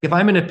If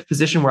I'm in a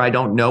position where I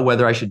don't know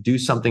whether I should do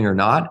something or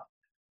not,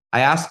 I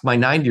ask my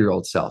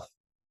 90-year-old self,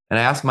 and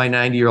I ask my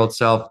 90-year-old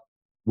self,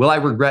 will I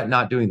regret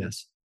not doing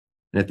this?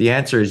 And if the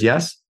answer is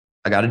yes,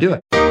 I got to do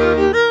it.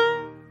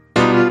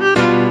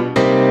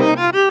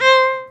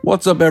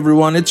 What's up,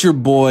 everyone? It's your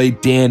boy,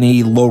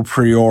 Danny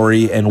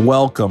Lopriori, and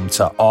welcome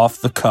to Off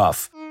the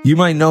Cuff. You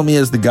might know me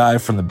as the guy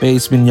from the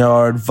Basement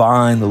Yard,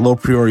 Vine, the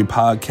Lopriori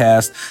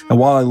podcast, and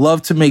while I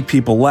love to make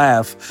people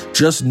laugh,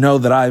 just know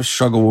that I've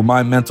struggled with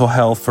my mental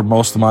health for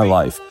most of my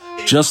life,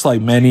 just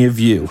like many of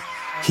you.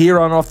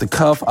 Here on Off the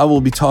Cuff, I will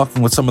be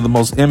talking with some of the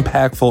most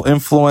impactful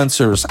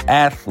influencers,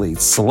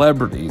 athletes,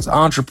 celebrities,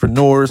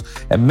 entrepreneurs,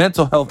 and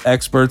mental health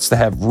experts to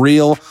have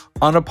real,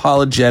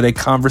 unapologetic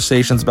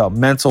conversations about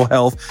mental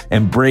health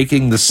and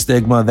breaking the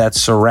stigma that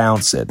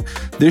surrounds it.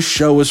 This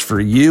show is for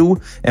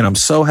you, and I'm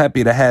so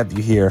happy to have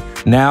you here.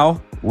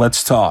 Now,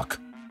 let's talk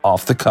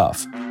Off the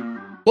Cuff.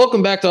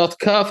 Welcome back to Off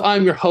the Cuff.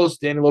 I'm your host,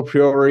 Danny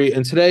Lopriori,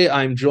 and today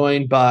I'm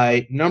joined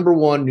by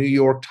 #1 New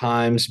York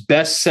Times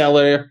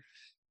bestseller.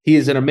 He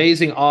is an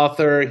amazing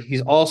author.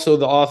 He's also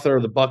the author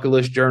of the Bucket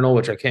List Journal,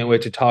 which I can't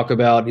wait to talk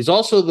about. He's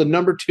also the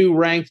 #2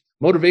 ranked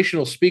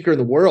motivational speaker in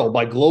the world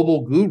by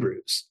global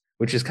gurus,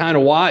 which is kind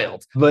of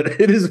wild.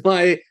 But it is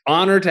my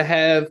honor to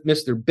have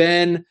Mr.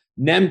 Ben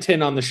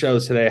Nemtin on the show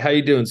today. How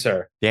you doing,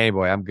 sir? Danny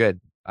boy, I'm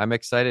good. I'm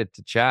excited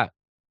to chat.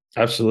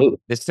 Absolutely.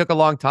 This took a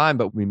long time,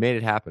 but we made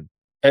it happen.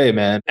 Hey,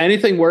 man,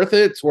 anything worth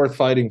it, it's worth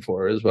fighting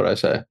for, is what I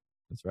say.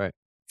 That's right.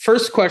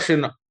 First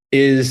question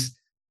is,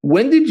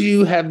 when did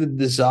you have the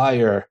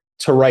desire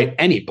to write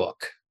any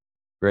book?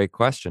 Great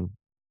question.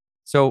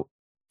 So,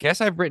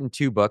 guess I've written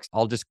 2 books.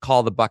 I'll just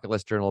call the Bucket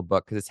List Journal a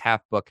book because it's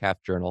half book,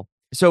 half journal.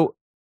 So,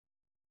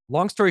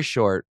 long story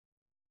short,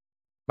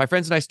 my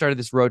friends and I started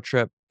this road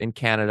trip in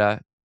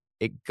Canada.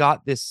 It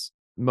got this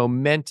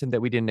momentum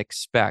that we didn't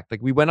expect.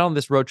 Like, we went on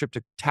this road trip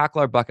to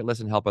tackle our bucket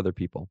list and help other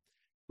people.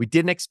 We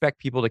didn't expect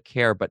people to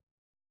care, but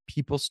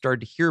people started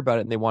to hear about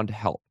it and they wanted to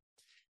help.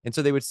 And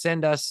so they would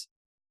send us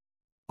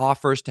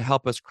offers to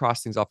help us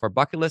cross things off our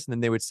bucket list. And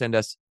then they would send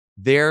us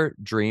their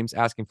dreams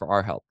asking for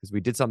our help because we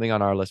did something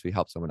on our list. We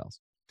helped someone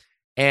else.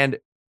 And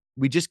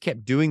we just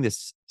kept doing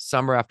this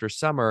summer after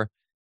summer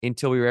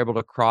until we were able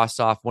to cross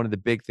off one of the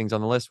big things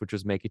on the list, which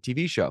was make a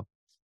TV show.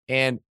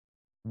 And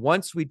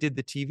once we did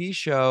the TV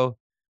show,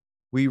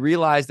 we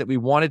realized that we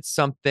wanted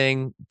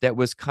something that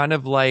was kind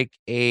of like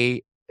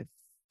a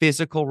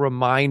physical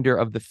reminder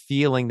of the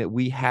feeling that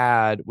we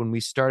had when we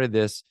started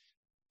this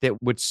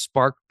that would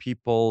spark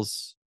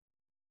people's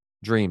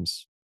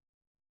dreams.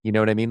 You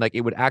know what I mean? Like,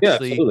 it would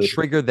actually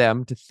trigger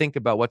them to think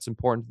about what's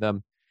important to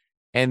them.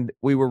 And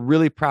we were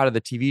really proud of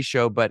the TV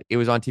show, but it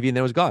was on TV and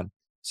then it was gone.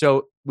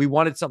 So we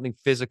wanted something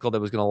physical that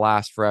was going to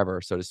last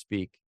forever, so to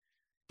speak.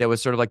 That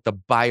was sort of like the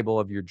Bible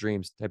of your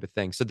dreams type of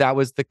thing. So that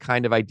was the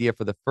kind of idea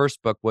for the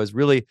first book. Was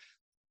really,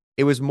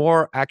 it was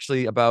more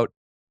actually about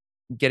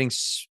getting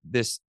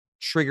this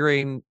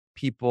triggering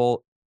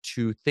people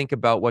to think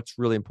about what's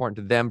really important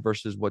to them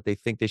versus what they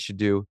think they should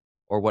do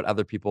or what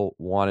other people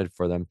wanted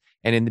for them.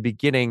 And in the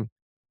beginning,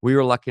 we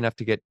were lucky enough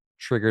to get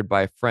triggered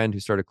by a friend who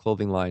started a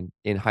clothing line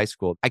in high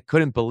school. I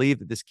couldn't believe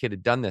that this kid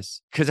had done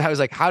this because I was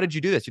like, how did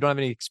you do this? You don't have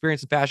any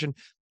experience in fashion.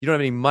 You don't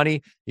have any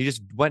money. You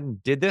just went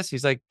and did this.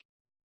 He's like,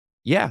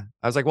 yeah.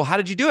 I was like, well, how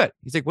did you do it?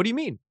 He's like, what do you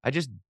mean? I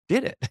just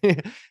did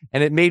it.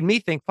 And it made me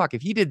think, fuck,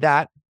 if he did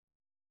that,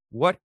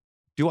 what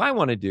do I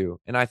want to do?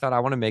 And I thought, I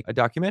want to make a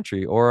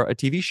documentary or a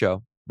TV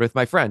show with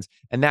my friends.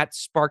 And that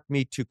sparked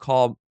me to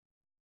call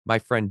my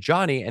friend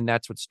Johnny. And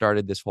that's what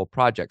started this whole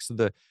project. So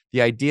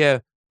the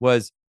idea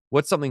was,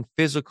 what's something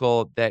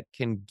physical that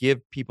can give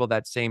people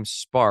that same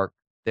spark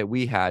that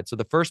we had? So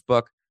the first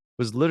book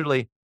was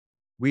literally,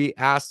 we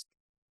asked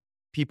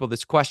people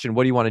this question,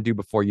 what do you want to do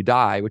before you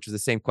die? Which was the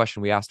same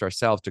question we asked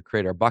ourselves to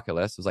create our bucket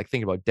list. It was like,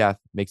 thinking about death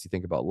makes you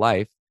think about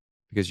life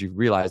because you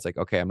realize like,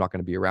 okay, I'm not going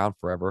to be around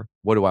forever.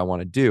 What do I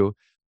want to do?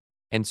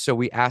 And so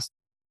we asked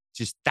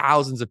just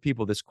thousands of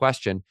people this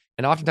question.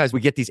 And oftentimes we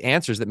get these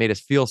answers that made us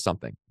feel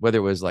something, whether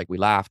it was like we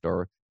laughed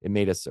or it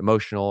made us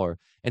emotional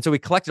and so we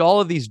collected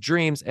all of these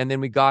dreams and then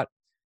we got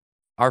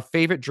our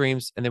favorite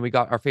dreams and then we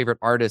got our favorite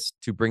artists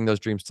to bring those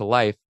dreams to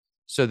life.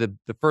 So the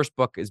first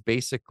book is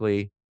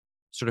basically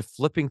sort of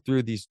flipping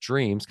through these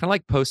dreams, kind of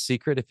like Post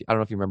Secret. I don't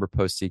know if you remember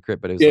Post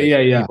Secret, but it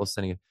was people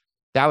sending it.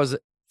 That was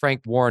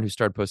Frank Warren, who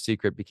started Post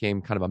Secret,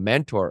 became kind of a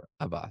mentor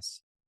of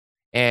us.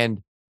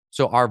 And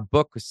so our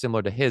book was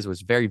similar to his,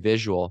 was very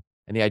visual.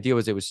 And the idea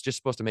was it was just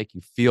supposed to make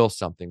you feel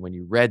something when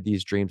you read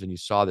these dreams and you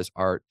saw this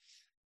art.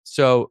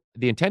 So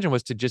the intention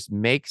was to just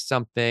make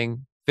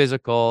something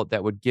physical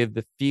that would give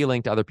the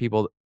feeling to other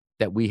people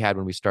that we had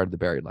when we started The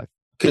Buried Life.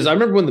 Because I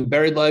remember when The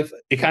Buried Life,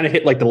 it kind of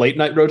hit like the late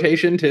night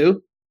rotation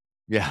too.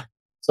 Yeah.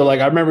 So like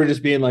I remember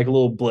just being like a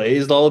little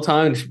blazed all the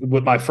time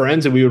with my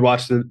friends, and we would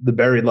watch the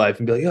Buried Life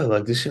and be like, "Yo,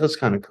 like this show's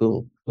kind of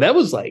cool." That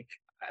was like,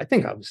 I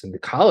think I was in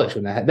college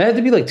when that had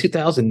to be like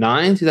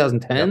 2009,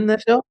 2010. Yep.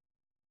 That show,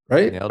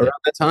 right? Around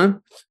that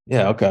time.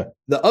 Yeah. Okay.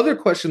 The other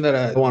question that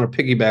I want to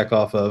piggyback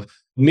off of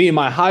Me and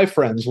my high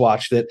friends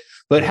watched it.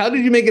 But how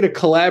did you make it a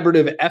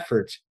collaborative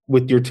effort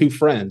with your two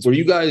friends? Were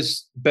you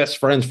guys best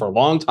friends for a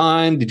long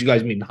time? Did you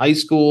guys meet in high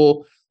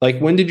school? Like,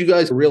 when did you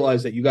guys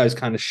realize that you guys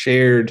kind of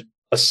shared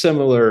a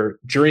similar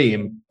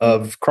dream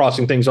of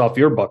crossing things off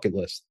your bucket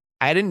list?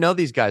 I didn't know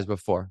these guys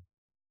before.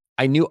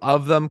 I knew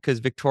of them because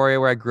Victoria,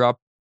 where I grew up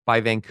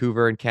by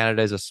Vancouver in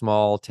Canada, is a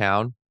small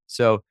town.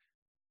 So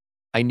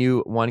I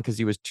knew one because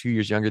he was 2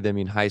 years younger than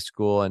me in high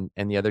school, and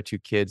the other two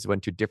kids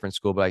went to a different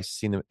school, but I'd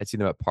seen them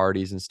at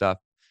parties and stuff.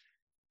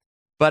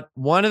 But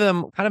one of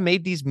them kind of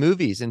made these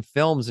movies and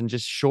films and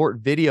just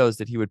short videos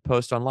that he would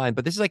post online.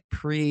 But this is like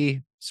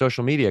pre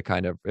social media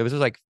kind of. It was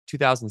like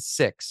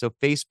 2006. So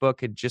Facebook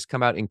had just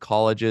come out in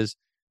colleges,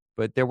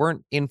 but there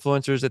weren't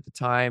influencers at the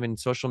time and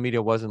social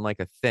media wasn't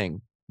like a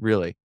thing,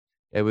 really.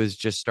 It was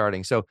just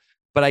starting. So,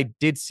 but I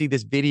did see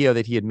this video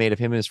that he had made of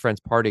him and his friends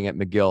partying at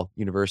McGill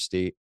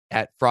University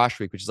at Frosh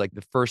Week, which is like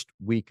the first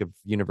week of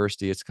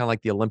university. It's kind of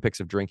like the Olympics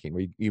of drinking,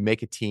 where you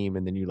make a team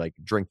and then you like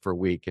drink for a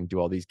week and do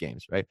all these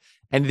games, right?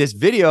 And this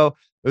video,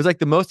 it was like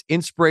the most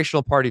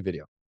inspirational party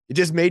video. It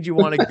just made you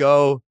want to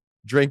go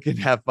drink and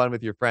have fun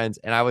with your friends.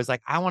 And I was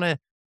like, I want to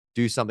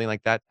do something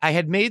like that. I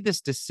had made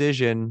this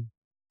decision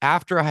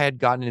after I had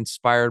gotten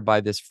inspired by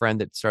this friend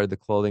that started the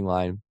clothing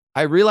line.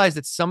 I realized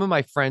that some of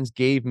my friends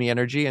gave me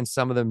energy and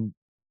some of them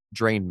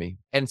drained me.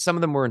 And some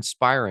of them were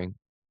inspiring,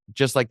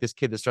 just like this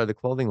kid that started the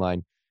clothing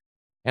line.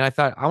 And I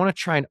thought, I want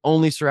to try and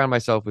only surround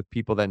myself with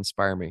people that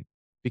inspire me,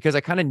 because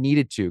I kind of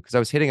needed to, because I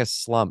was hitting a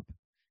slump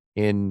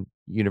in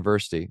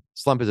university.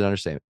 Slump is an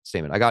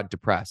understatement. I got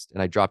depressed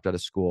and I dropped out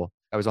of school.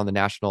 I was on the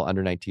national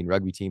under-19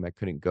 rugby team. I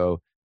couldn't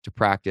go to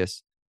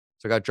practice.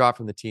 So I got dropped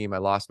from the team. I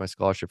lost my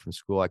scholarship from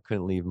school. I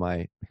couldn't leave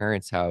my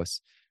parents'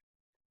 house.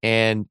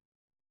 And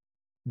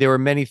there were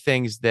many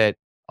things that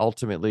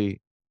ultimately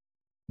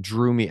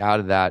drew me out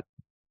of that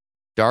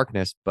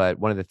darkness. But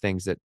one of the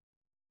things that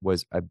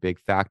was a big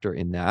factor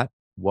in that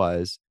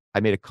was I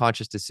made a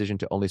conscious decision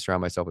to only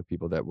surround myself with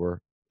people that were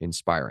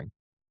inspiring.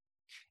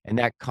 And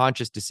that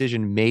conscious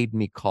decision made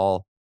me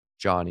call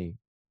Johnny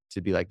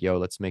to be like, yo,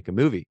 let's make a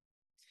movie.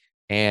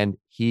 And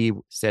he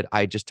said,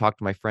 I just talked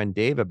to my friend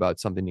Dave about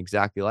something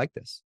exactly like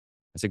this.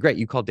 I said, great,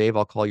 you call Dave,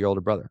 I'll call your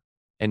older brother.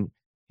 And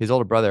his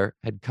older brother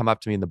had come up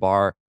to me in the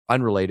bar,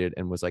 unrelated,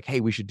 and was like, hey,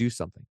 we should do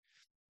something.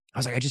 I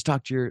was like, I just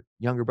talked to your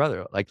younger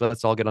brother. Like,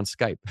 let's all get on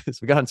Skype. So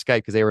we got on Skype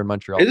because they were in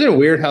Montreal. Isn't it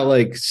weird how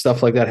like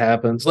stuff like that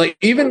happens? Like,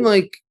 even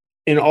like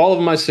in all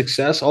of my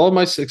success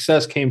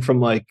came from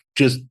like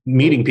just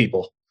meeting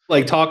people,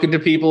 like talking to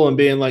people and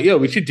being like, yo,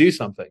 we should do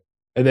something.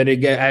 And then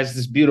has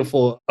this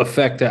beautiful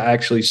effect to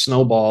actually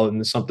snowball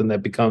into something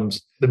that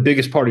becomes the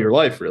biggest part of your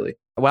life, really.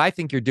 What I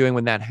think you're doing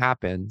when that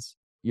happens,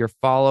 you're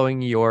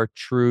following your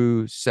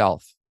true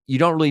self. You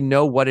don't really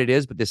know what it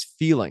is, but this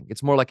feeling,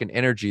 it's more like an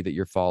energy that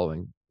you're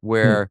following,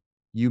 where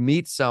you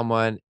meet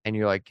someone and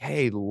you're like,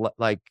 hey,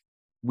 like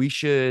we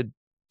should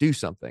do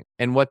something.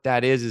 And what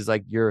that is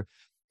like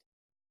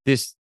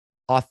this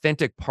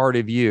authentic part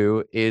of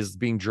you is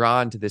being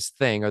drawn to this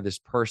thing or this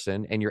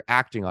person, and you're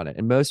acting on it.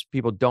 And most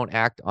people don't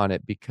act on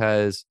it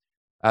because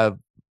of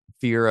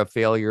fear of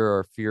failure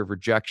or fear of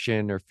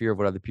rejection or fear of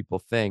what other people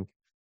think.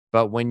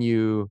 But when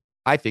you,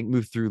 I think,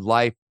 move through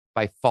life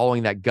by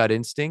following that gut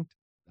instinct,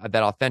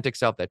 that authentic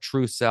self, that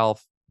true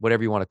self,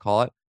 whatever you want to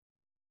call it,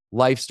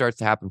 life starts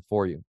to happen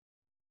for you.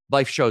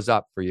 Life shows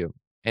up for you.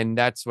 And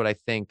that's what I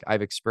think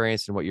I've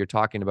experienced. And what you're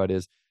talking about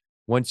is,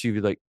 once you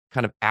like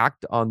kind of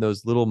act on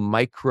those little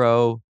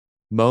micro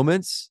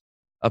moments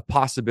of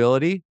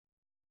possibility,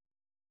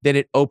 then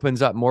it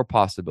opens up more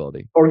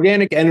possibility.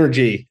 Organic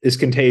energy is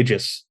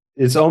contagious.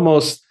 It's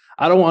almost,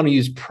 I don't want to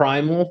use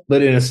primal,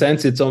 but in a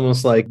sense, it's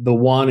almost like the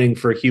wanting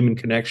for human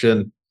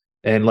connection.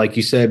 And like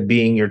you said,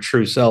 being your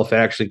true self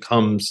actually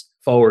comes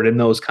forward in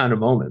those kind of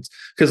moments.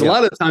 Because a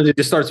lot of the times it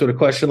just starts with a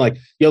question like,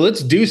 yo,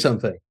 let's do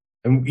something.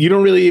 And you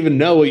don't really even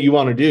know what you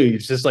want to do.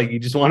 It's just like, you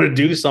just want to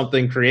do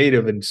something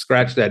creative and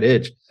scratch that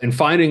itch. And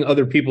finding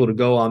other people to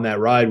go on that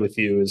ride with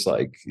you is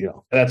like,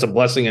 that's a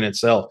blessing in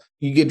itself.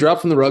 You get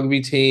dropped from the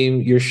rugby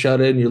team, you're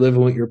shut in, you're living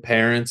with your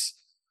parents.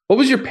 What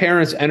was your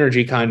parents'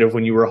 energy kind of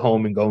when you were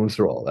home and going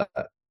through all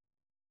that?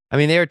 I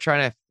mean, they were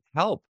trying to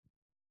help,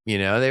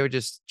 they were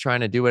just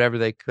trying to do whatever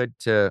they could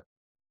to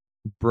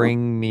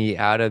bring me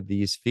out of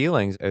these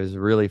feelings. It was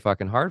really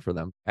fucking hard for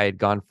them. I had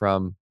gone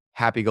from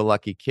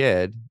happy-go-lucky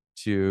kid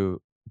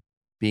to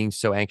being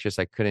so anxious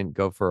I couldn't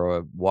go for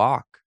a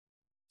walk.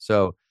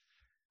 So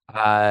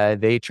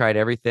they tried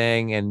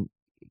everything. And,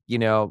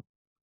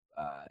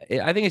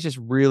 I think it's just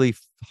really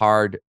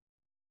hard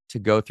to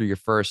go through your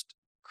first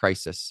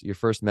crisis, your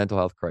first mental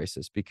health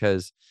crisis,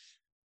 because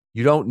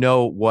you don't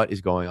know what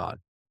is going on.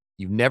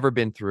 You've never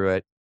been through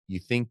it. You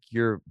think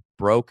you're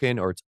broken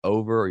or it's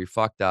over or you're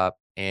fucked up,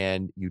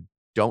 and you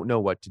don't know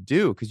what to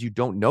do because you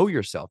don't know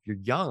yourself. You're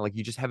young. Like,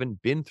 you just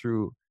haven't been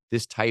through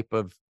this type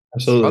of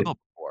struggle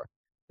before.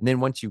 And then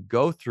once you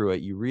go through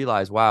it, you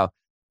realize, wow,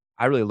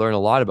 I really learned a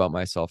lot about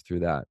myself through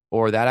that,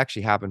 or that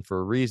actually happened for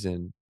a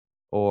reason,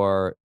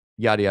 or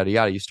yada, yada,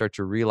 yada. You start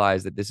to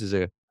realize that this is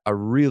a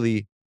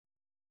really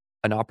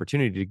an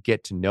opportunity to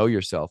get to know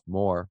yourself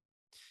more.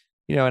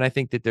 And I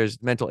think that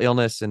there's mental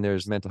illness and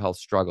there's mental health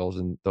struggles,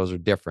 and those are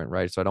different,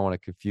 right? So I don't want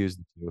to confuse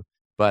the two.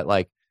 But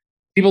like,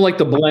 People like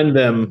to blend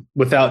them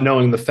without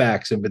knowing the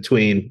facts in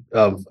between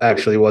of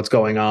actually what's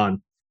going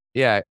on.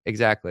 yeah,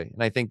 exactly.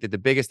 And I think that the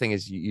biggest thing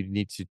is you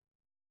need to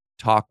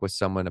talk with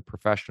someone, a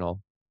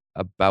professional,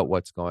 about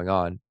what's going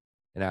on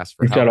and ask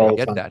for You've got help and all the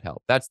get time. that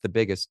help. That's the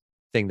biggest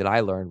thing that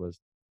I learned, was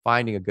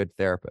finding a good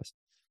therapist.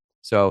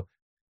 So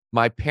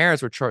my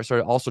parents were sort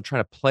of also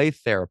trying to play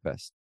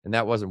therapist, and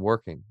that wasn't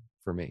working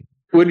for me.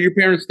 What do your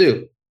parents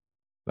do?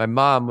 My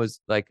mom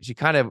was like, she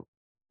kind of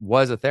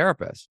was a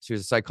therapist. She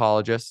was a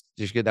psychologist.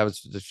 That was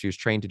she was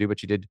trained to do, but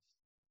she did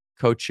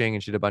coaching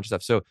and she did a bunch of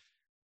stuff. So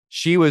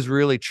she was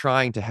really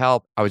trying to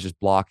help. I was just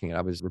blocking it.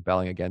 I was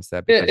rebelling against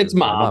that Yeah, because it's of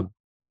my mom. mom.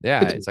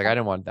 Yeah, It's it's like I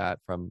didn't want that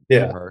from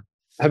yeah. her.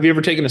 Have you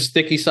ever taken a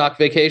sticky sock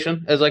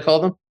vacation, as I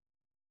call them?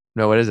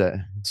 No, what is it?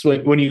 It's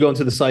when you go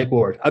into the psych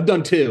ward. I've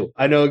done two.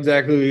 I know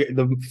exactly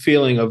the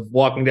feeling of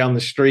walking down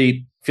the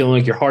street, feeling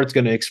like your heart's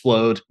going to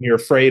explode. You're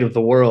afraid of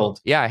the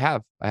world. Yeah, I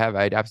have.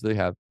 I absolutely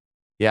have.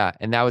 Yeah,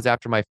 and that was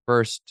after my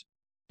first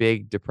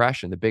big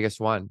depression, the biggest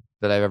one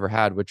that I've ever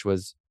had, which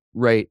was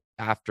right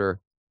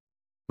after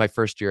my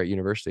first year at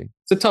university.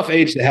 It's a tough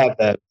age to have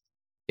that.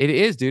 It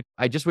is, dude.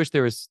 I just wish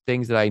there was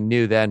things that I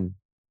knew then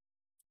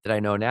that I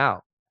know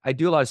now. I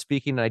do a lot of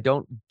speaking and I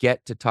don't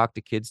get to talk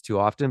to kids too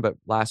often, but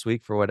last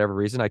week, for whatever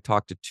reason, I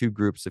talked to two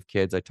groups of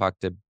kids. I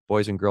talked to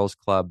Boys and Girls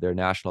Club, their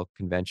national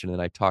convention,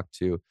 and I talked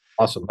to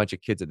a Awesome. bunch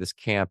of kids at this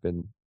camp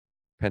in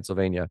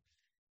Pennsylvania.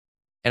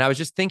 And I was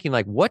just thinking,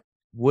 like, what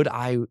would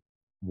I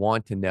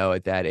want to know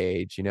at that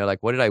age? Like,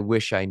 what did I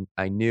wish I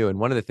knew? And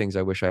one of the things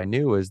I wish I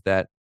knew was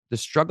that the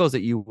struggles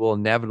that you will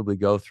inevitably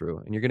go through,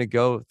 and you're going to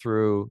go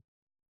through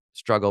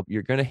struggle,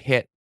 you're going to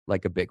hit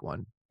like a big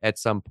one at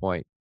some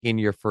point in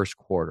your first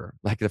quarter,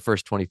 like the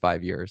first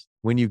 25 years.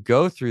 When you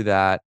go through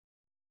that,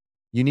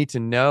 you need to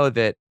know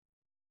that,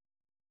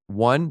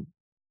 one,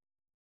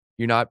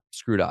 you're not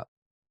screwed up,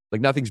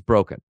 like nothing's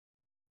broken.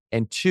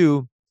 And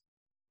two,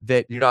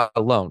 that you're not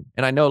alone.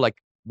 And I know, like,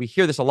 we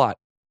hear this a lot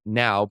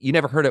now. You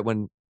never heard it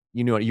when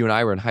you and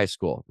I were in high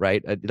school,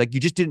 right? Like, you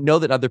just didn't know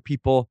that other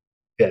people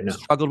Yeah, no.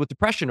 struggled with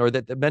depression or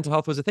that the mental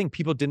health was a thing.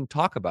 People didn't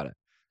talk about it.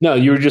 No,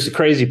 you were just a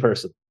crazy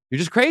person. You're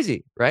just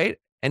crazy, right?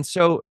 And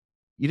so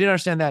you didn't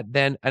understand that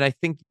then. And I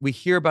think we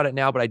hear about it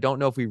now, but I don't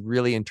know if we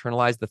really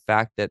internalize the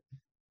fact that,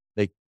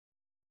 like,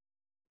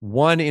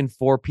 1 in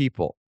 4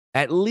 people,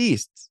 at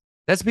least,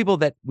 that's the people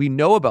that we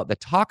know about that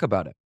talk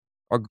about it,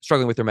 are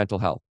struggling with their mental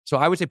health. So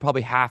I would say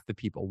probably half the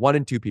people, 1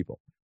 in 2 people.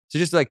 So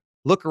just like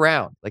look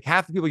around, like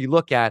half the people you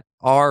look at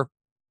are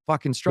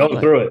fucking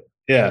struggling, Going through it.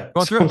 Yeah.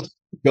 going through it.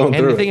 Going And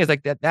through the thing it. is,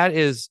 like, that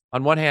is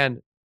on one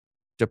hand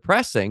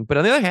depressing, but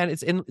on the other hand,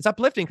 it's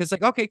uplifting because,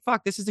 like, okay,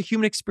 fuck, this is a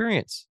human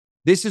experience.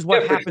 This is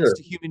what Yeah, for happens sure.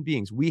 to human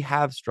beings. We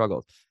have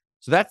struggled.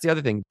 So that's the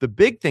other thing. The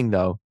big thing,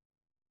 though,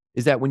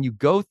 is that when you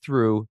go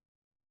through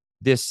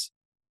this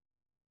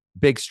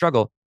big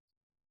struggle,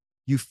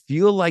 you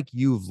feel like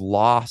you've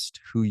lost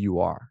who you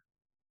are,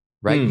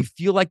 right? Hmm. You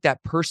feel like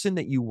that person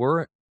that you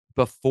were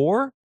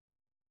before.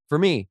 For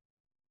me,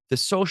 the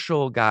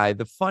social guy,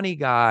 the funny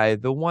guy,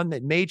 the one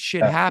that made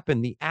shit Yeah.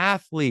 happen, the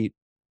athlete.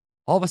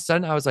 All of a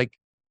sudden, I was like,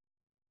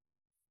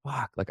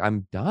 fuck, like,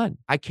 I'm done.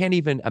 I can't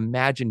even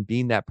imagine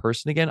being that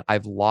person again.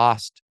 I've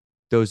lost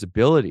those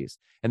abilities.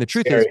 And the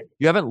truth is, Scary.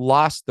 you haven't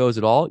lost those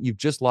at all. You've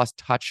just lost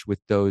touch with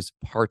those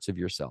parts of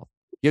yourself.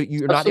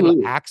 You're not able to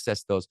Absolutely.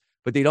 access those,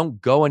 but they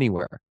don't go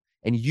anywhere.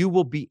 And you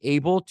will be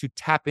able to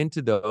tap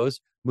into those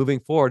moving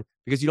forward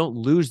because you don't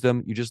lose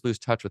them. You just lose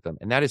touch with them.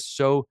 And that is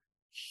so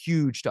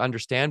huge to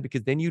understand,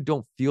 because then you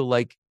don't feel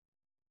like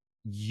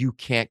you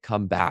can't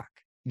come back.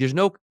 There's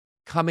no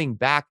coming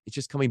back. It's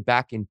just coming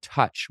back in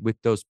touch with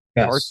those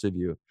Yes. parts of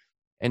you.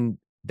 And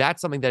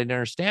that's something that I didn't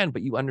understand,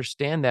 but you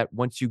understand that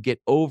once you get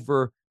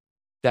over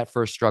that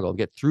first struggle,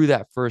 get through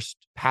that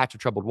first patch of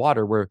troubled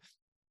water, where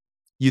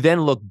you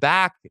then look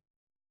back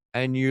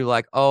and you're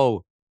like,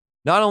 oh,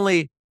 not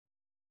only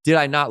did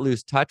I not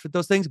lose touch with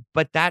those things,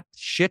 but that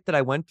shit that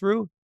I went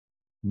through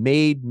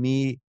made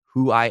me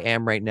who I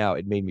am right now.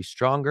 It made me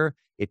stronger.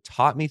 It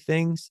taught me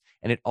things.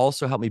 And it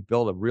also helped me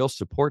build a real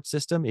support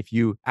system. If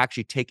you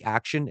actually take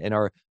action and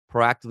are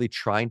proactively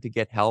trying to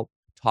get help,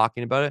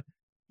 talking about it,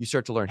 you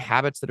start to learn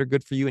habits that are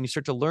good for you, and you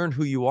start to learn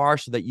who you are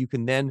so that you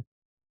can then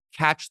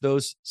catch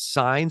those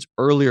signs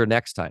earlier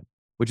next time,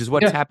 which is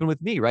what's Yeah. happened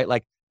with me, right?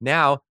 Like,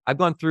 now I've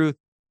gone through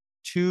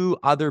 2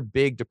 other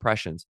big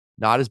depressions,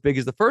 not as big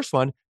as the first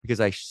one, because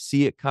I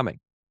see it coming.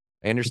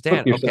 I Cook understand,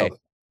 okay, yourself.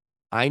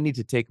 I need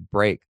to take a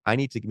break. I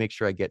need to make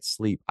sure I get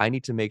sleep. I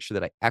need to make sure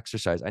that I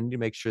exercise. I need to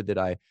make sure that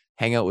I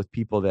hang out with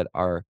people that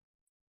are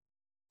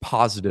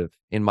positive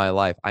in my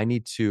life. I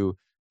need to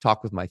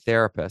talk with my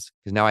therapist,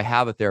 because now I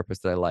have a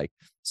therapist that I like.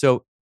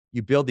 So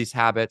you build these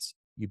habits,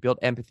 you build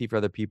empathy for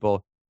other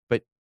people.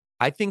 But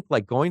I think,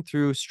 like, going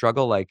through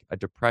struggle, like a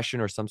depression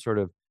or some sort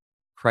of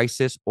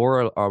crisis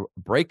or a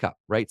breakup,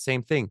 right?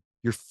 Same thing.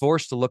 you're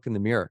forced to look in the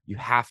mirror. You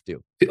have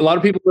to. A lot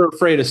of people are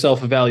afraid of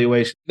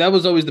self-evaluation. That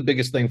was always the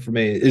biggest thing for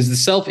me, is the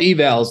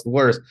self-eval is the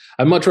worst.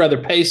 I'd much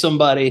rather pay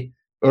somebody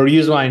or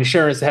use my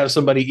insurance to have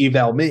somebody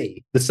eval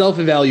me. The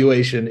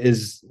self-evaluation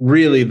is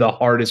really the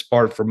hardest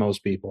part for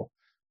most people.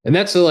 And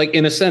that's like,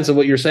 in a sense of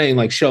what you're saying,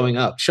 like showing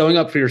up. Showing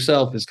up for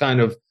yourself is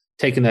kind of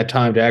taking that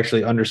time to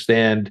actually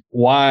understand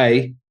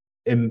why,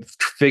 and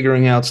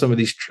figuring out some of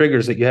these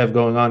triggers that you have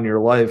going on in your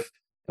life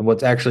and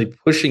what's actually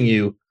pushing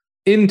you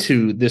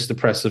into this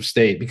depressive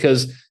state,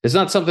 because it's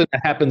not something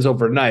that happens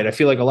overnight. I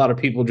feel like a lot of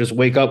people just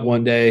wake up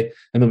one day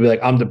and they'll be like,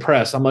 I'm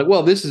depressed. I'm like,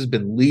 well, this has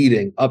been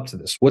leading up to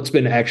this. What's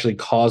been actually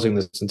causing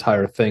this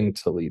entire thing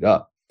to lead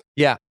up?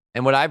 Yeah.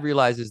 And what I've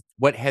realized is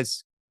what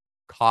has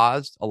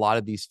caused a lot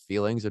of these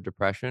feelings of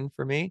depression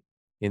for me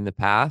in the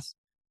past.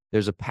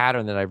 There's a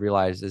pattern that I've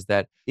realized is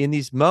that in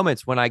these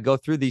moments when I go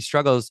through these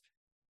struggles,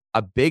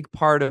 a big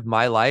part of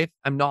my life,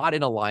 I'm not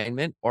in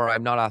alignment, or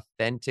I'm not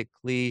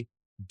authentically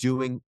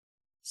doing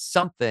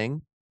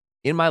something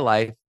in my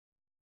life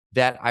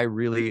that I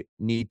really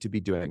need to be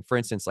doing. For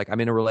instance, like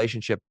I'm in a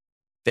relationship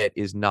that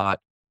is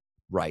not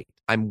right.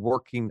 I'm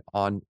working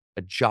on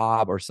a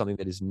job or something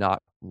that is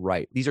not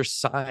right. These are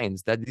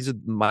signs that these are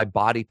my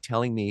body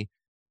telling me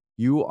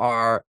you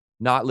are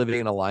not living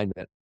in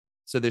alignment.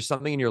 So there's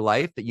something in your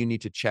life that you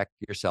need to check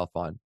yourself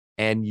on.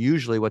 And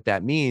usually what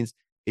that means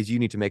is you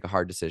need to make a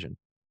hard decision,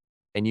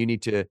 and you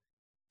need to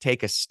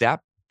take a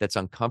step that's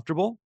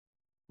uncomfortable,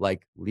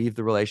 like leave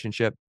the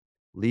relationship,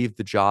 leave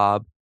the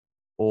job,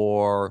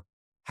 or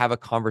have a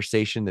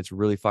conversation that's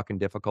really fucking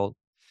difficult.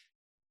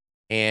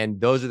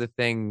 And those are the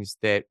things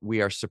that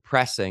we are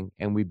suppressing,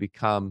 and we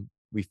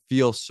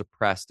feel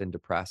suppressed and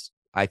depressed,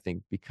 I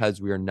think,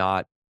 because we are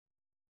not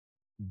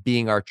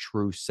being our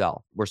true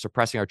self. We're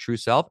suppressing our true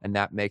self, and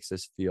that makes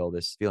us feel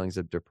this feelings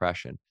of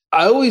depression.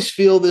 I always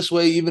feel this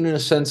way, even in a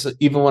sense,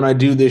 even when I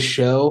do this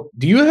show.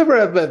 Do you ever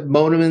have that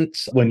moment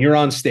when you're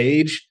on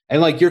stage and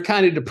like you're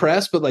kind of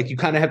depressed, but like you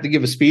kind of have to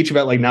give a speech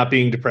about like not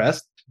being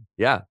depressed?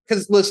 Yeah.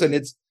 Because listen,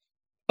 it's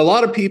a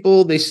lot of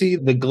people, they see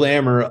the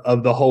glamour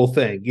of the whole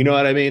thing. You know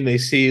what I mean? They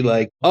see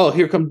like, oh,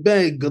 here comes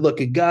Ben, good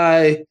looking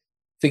guy.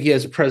 Think he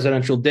has a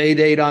presidential day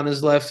date on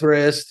his left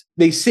wrist.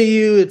 They see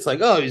you, it's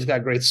like, oh, he's got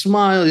a great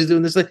smile. He's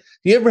doing this. Like,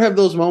 do you ever have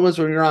those moments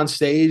when you're on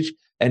stage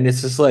and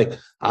it's just like,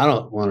 I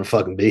don't want to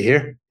fucking be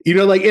here? You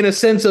know, like in a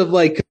sense of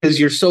like, because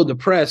you're so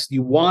depressed,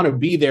 you want to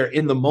be there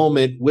in the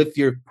moment with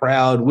your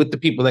crowd, with the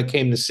people that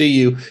came to see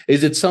you.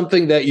 Is it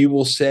something that you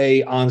will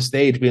say on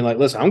stage, being like,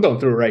 listen, I'm going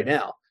through it right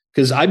now?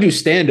 Because I do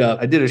stand up.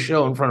 I did a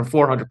show in front of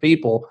 400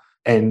 people,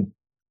 and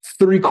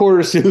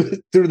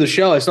 3/4 through the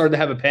show, I started to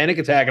have a panic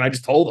attack, and I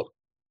just told them.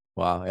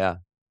 Wow. Yeah.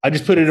 I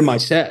just put it in my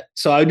set.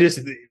 So I just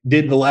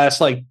did the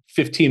last like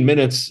 15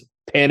 minutes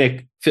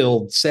panic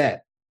filled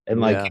set.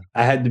 And like, Yeah.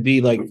 I had to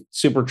be like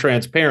super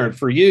transparent.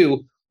 For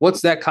you,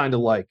 what's that kind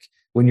of like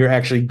when you're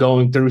actually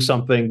going through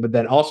something, but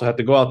then also have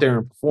to go out there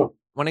and perform?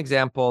 One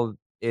example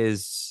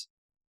is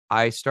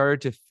I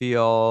started to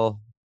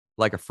feel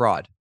like a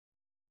fraud.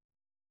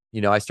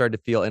 You know, I started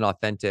to feel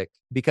inauthentic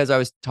because I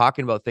was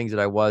talking about things that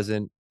I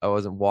wasn't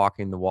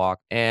walking the walk.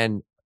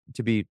 And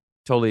to be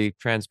totally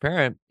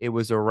transparent, it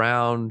was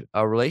around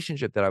a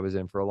relationship that I was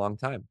in for a long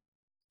time.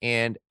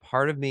 And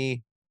part of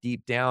me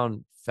deep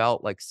down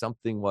felt like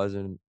something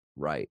wasn't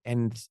right.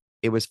 And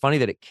it was funny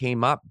that it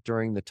came up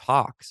during the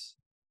talks.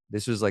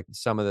 This was like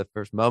some of the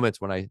first moments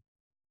when I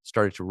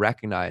started to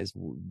recognize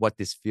what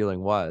this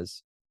feeling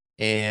was.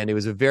 And it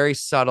was a very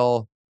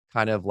subtle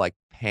kind of like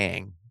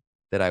pang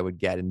that I would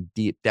get in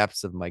deep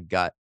depths of my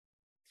gut.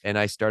 And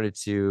I started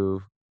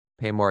to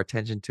pay more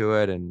attention to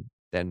it and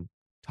then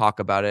talk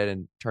about it.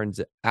 And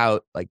turns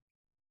out like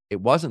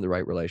it wasn't the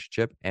right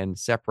relationship, and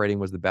separating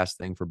was the best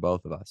thing for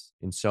both of us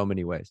in so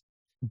many ways.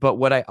 But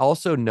what I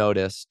also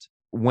noticed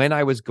when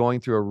I was going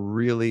through a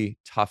really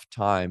tough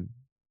time,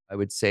 I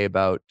would say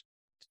about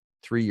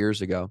 3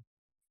 years ago,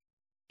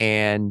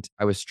 and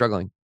I was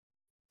struggling.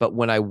 But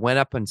when I went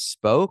up and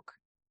spoke,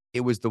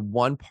 it was the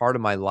one part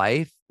of my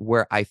life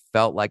where I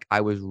felt like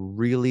I was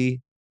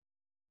really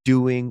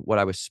doing what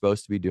I was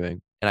supposed to be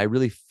doing. And I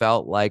really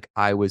felt like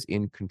I was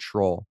in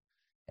control,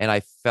 and I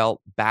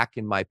felt back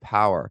in my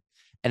power.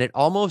 And it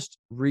almost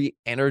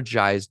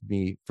re-energized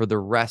me for the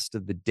rest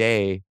of the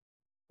day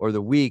or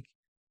the week,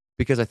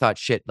 because I thought,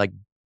 shit, like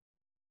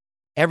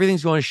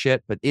everything's going to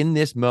shit. But in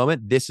this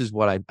moment, this is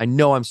what I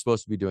know I'm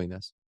supposed to be doing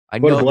this. I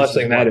What a know this is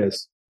blessing that what.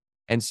 is.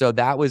 And so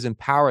that was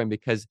empowering,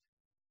 because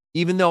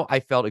even though I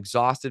felt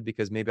exhausted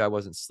because maybe I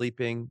wasn't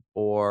sleeping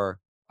or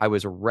I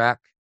was a wreck,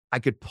 I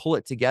could pull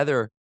it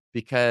together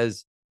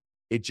because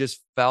it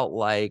just felt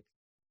like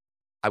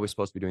I was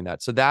supposed to be doing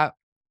that. So that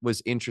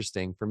was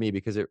interesting for me,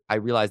 because I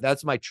realized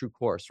that's my true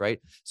course, right?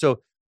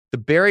 So The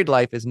Buried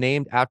Life is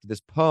named after this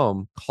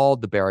poem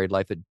called The Buried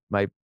Life that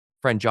my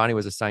friend Johnny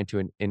was assigned to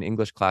in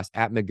English class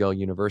at McGill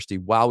University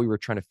while we were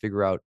trying to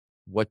figure out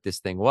what this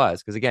thing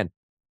was. Because again,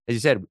 as you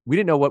said, we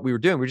didn't know what we were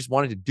doing. We just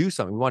wanted to do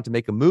something. We wanted to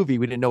make a movie.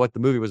 We didn't know what the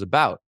movie was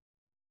about.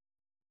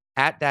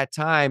 At that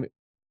time,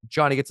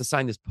 Johnny gets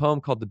assigned this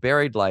poem called The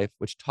Buried Life,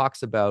 which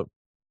talks about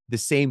the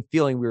same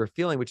feeling we were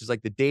feeling, which is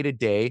like the day to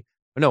day.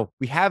 No,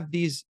 we have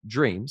these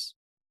dreams,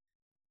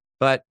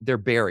 but they're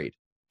buried,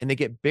 and they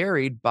get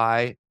buried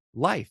by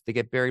life. They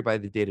get buried by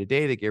the day to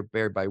day. They get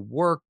buried by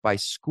work, by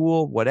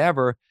school,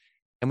 whatever.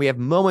 And we have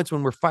moments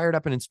when we're fired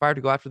up and inspired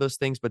to go after those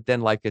things, but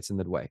then life gets in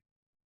the way.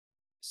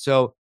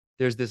 So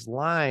there's this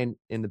line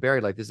in the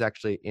buried life. This is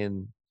actually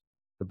in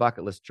the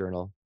bucket list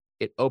journal.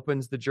 It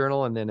opens the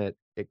journal and then it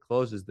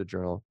closes the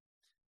journal.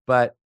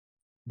 But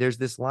there's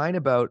this line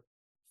about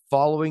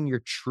following your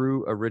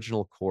true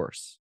original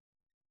course.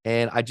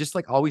 And I just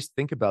like always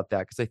think about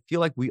that because I feel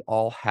like we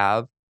all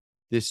have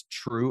this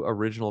true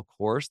original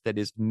course that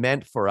is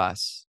meant for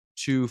us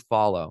to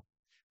follow,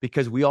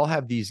 because we all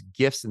have these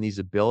gifts and these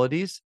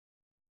abilities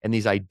and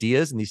these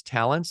ideas and these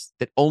talents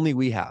that only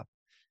we have.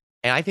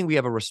 And I think we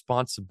have a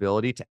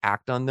responsibility to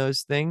act on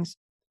those things,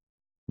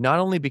 not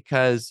only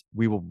because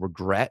we will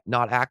regret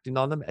not acting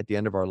on them at the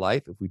end of our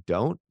life if we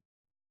don't,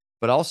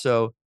 but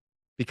also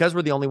because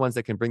we're the only ones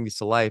that can bring these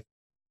to life.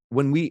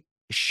 When we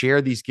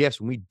share these gifts,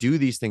 when we do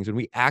these things, when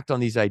we act on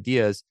these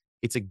ideas,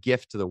 it's a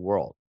gift to the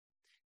world.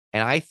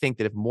 And I think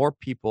that if more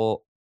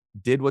people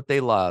did what they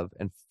love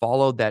and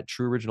followed that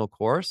true original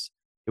course,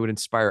 it would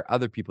inspire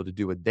other people to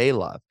do what they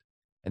loved.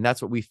 And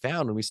that's what we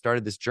found when we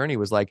started this journey.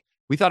 Was like,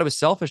 we thought it was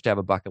selfish to have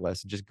a bucket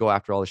list and just go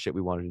after all the shit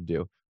we wanted to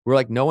do. We're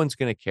like, no one's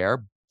going to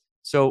care.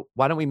 So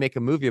why don't we make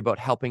a movie about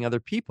helping other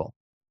people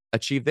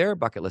achieve their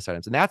bucket list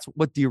items? And that's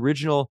what the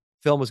original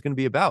film was going to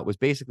be about, was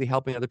basically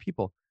helping other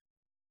people.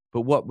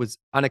 But what was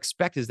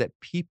unexpected is that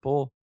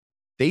people,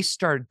 they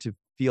started to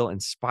feel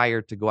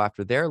inspired to go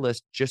after their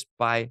list just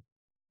by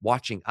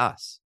watching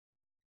us.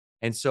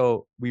 And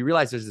so we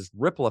realized there's this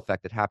ripple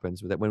effect that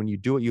happens with that. When you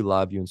do what you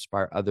love, you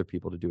inspire other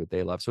people to do what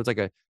they love. So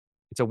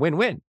it's a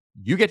win-win.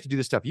 You get to do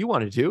the stuff you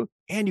want to do,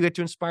 and you get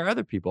to inspire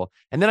other people.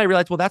 And then I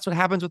realized, well, that's what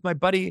happens with my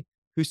buddy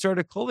who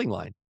started a clothing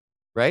line,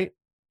 right?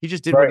 He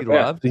just did what he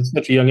loved. He's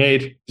such a young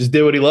age, just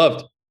did what he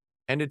loved.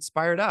 And it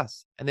inspired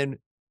us. And then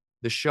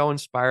the show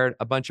inspired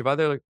a bunch of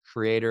other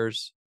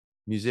creators,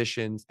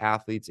 musicians,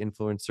 athletes,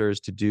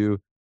 influencers to do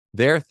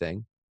their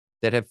thing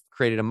that have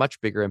created a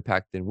much bigger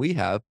impact than we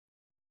have.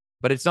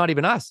 But it's not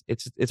even us.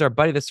 It's our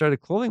buddy that started a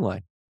clothing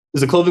line.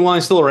 Is the clothing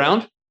line still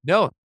around?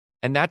 No.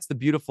 And that's the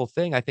beautiful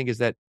thing, I think, is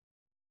that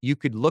you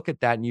could look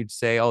at that and you'd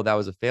say, oh, that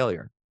was a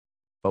failure.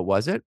 But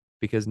was it?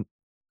 Because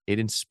it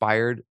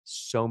inspired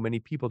so many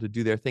people to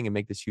do their thing and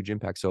make this huge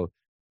impact. So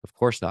of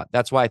course not.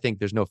 That's why I think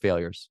there's no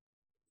failures.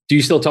 Do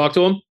you still talk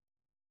to him?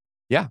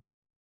 Yeah.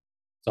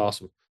 It's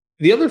awesome.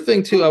 The other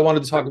thing too, I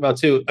wanted to talk about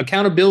too,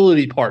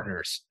 accountability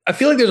partners. I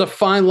feel like there's a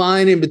fine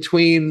line in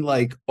between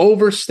like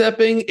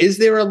overstepping. Is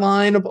there a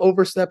line of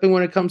overstepping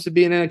when it comes to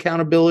being an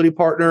accountability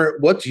partner?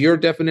 What's your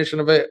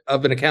definition of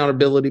an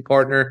accountability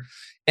partner?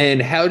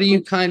 And how do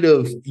you kind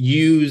of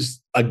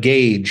use a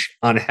gauge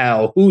on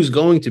who's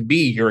going to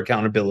be your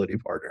accountability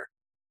partner?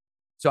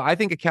 So I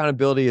think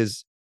accountability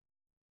is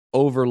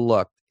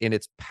overlooked in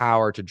its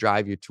power to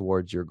drive you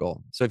towards your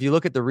goal. So if you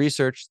look at the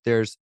research,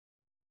 there's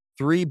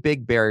 3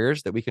 big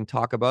barriers that we can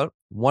talk about.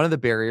 One of the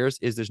barriers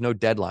is there's no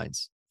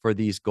deadlines for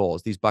these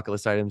goals, these bucket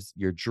list items,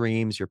 your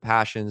dreams, your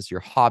passions,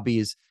 your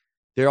hobbies.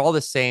 They're all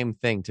the same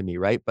thing to me,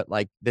 right? But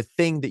like the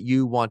thing that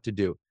you want to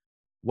do,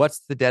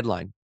 what's the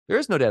deadline? There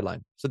is no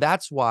deadline. So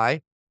that's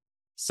why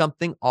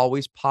something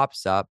always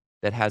pops up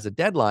that has a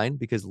deadline,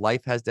 because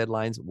life has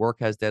deadlines, work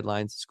has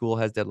deadlines, school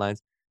has deadlines.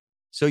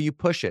 So you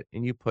push it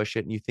and you push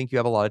it and you think you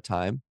have a lot of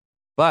time.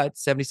 But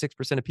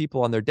 76% of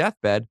people on their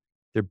deathbed,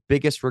 their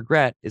biggest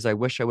regret is, I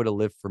wish I would have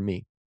lived for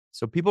me.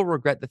 So people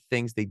regret the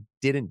things they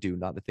didn't do,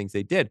 not the things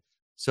they did.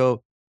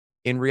 So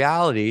in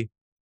reality,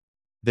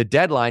 the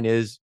deadline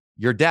is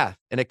your death,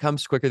 and it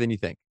comes quicker than you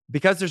think.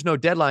 Because there's no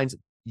deadlines,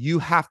 you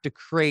have to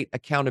create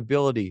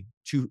accountability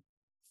to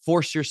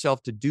force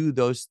yourself to do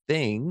those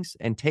things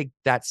and take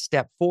that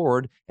step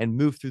forward and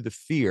move through the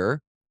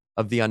fear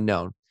of the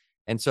unknown.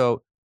 And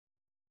so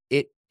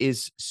it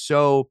is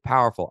so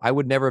powerful. I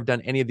would never have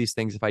done any of these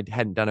things if I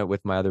hadn't done it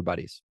with my other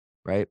buddies,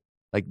 right?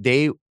 Like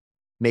they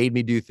made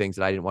me do things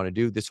that I didn't want to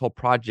do. This whole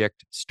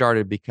project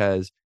started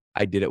because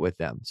I did it with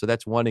them. So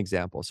that's one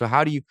example. So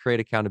how do you create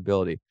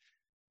accountability?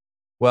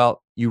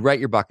 Well, you write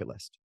your bucket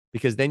list,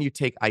 because then you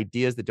take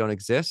ideas that don't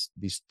exist,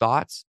 these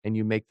thoughts, and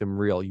you make them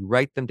real. You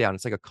write them down.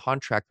 It's like a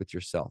contract with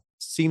yourself.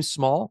 Seems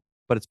small,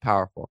 but it's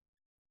powerful.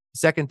 The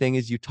second thing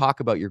is you talk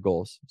about your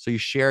goals. So you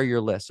share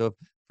your list. So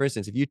for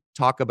instance, if you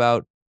talk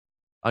about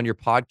on your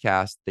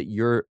podcast that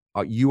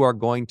you are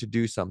going to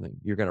do something,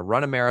 you're going to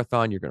run a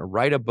marathon, you're going to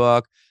write a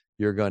book,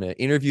 you're going to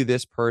interview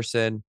this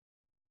person,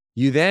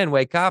 you then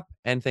wake up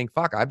and think,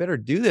 fuck, I better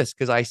do this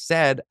because I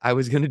said I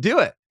was going to do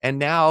it. And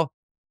now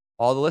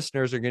all the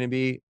listeners are going to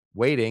be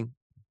waiting,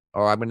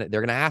 or they're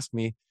going to ask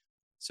me.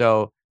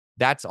 So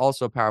that's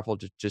also powerful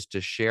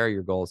to share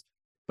your goals.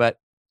 But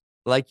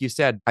like you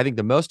said, I think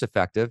the most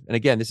effective, and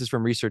again, this is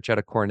from research out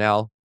of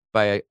Cornell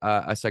by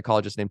a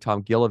psychologist named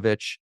Tom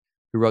Gilovich,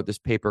 who wrote this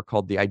paper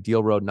called The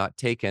Ideal Road Not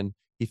Taken.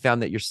 He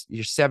found that you're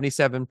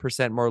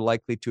 77% more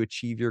likely to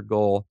achieve your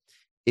goal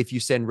if you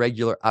send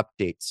regular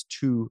updates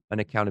to an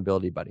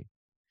accountability buddy.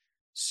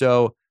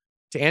 So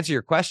to answer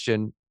your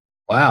question,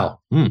 Wow.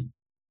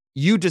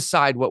 you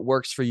decide what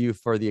works for you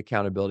for the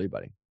accountability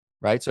buddy,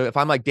 right? So if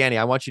I'm like, Danny,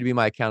 I want you to be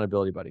my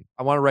accountability buddy.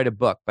 I want to write a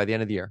book by the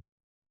end of the year.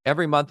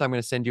 Every month, I'm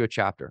going to send you a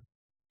chapter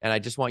and I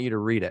just want you to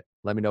read it.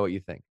 Let me know what you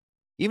think.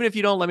 Even if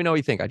you don't, let me know what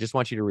you think. I just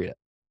want you to read it.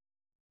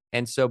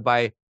 And so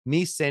by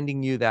me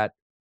sending you that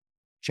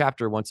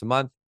chapter once a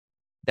month,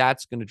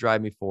 that's going to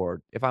drive me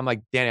forward. If I'm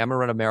like, Danny, I'm going to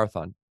run a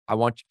marathon.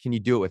 Can you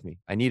do it with me?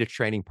 I need a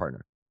training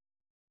partner.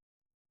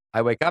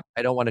 I wake up.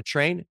 I don't want to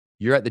train.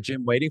 You're at the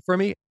gym waiting for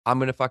me. I'm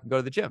going to fucking go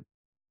to the gym.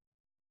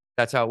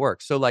 That's how it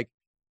works. So like,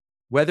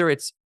 whether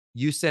it's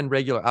you send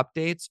regular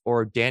updates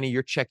or Danny,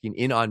 you're checking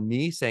in on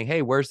me saying,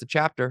 hey, where's the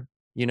chapter?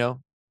 You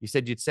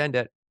said you'd send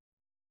it.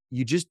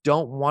 You just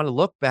don't want to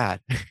look bad,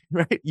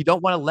 right? You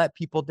don't want to let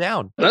people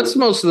down. That's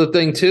most of the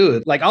thing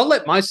too. Like I'll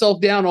let myself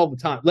down all the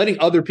time. Letting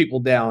other people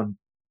down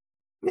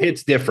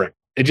hits different.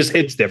 It just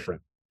hits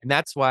different. And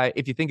that's why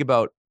if you think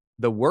about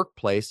the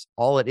workplace,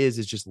 all it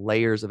is just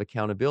layers of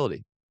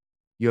accountability.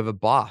 You have a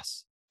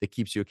boss that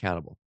keeps you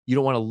accountable. You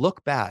don't want to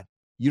look bad.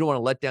 You don't want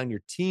to let down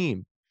your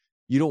team.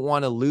 You don't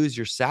want to lose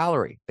your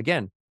salary.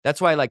 Again, that's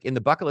why like in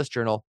the bucket list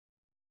journal,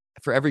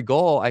 for every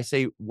goal, I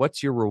say,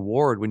 what's your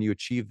reward when you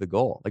achieve the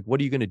goal? Like,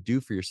 what are you going to do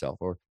for yourself?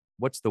 Or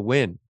what's the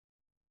win?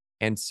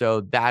 And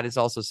so that is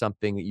also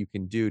something that you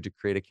can do to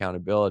create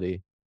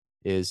accountability,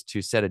 is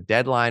to set a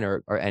deadline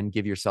and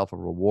give yourself a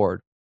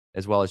reward,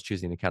 as well as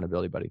choosing an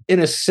accountability buddy. In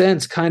a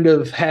sense, kind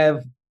of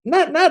have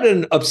not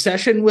an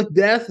obsession with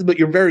death, but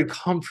you're very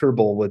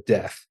comfortable with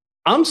death.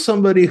 I'm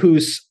somebody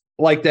who's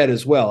like that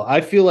as well. I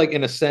feel like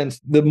in a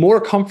sense, the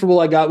more comfortable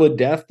I got with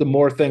death, the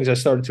more things I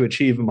started to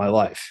achieve in my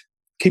life.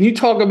 Can you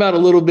talk about a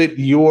little bit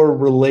your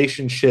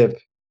relationship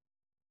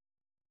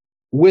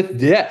with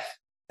death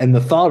and the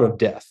thought of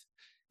death?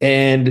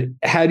 And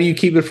how do you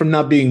keep it from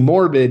not being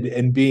morbid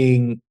and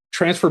being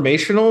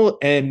transformational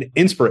and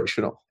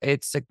inspirational?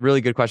 It's a really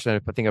good question. I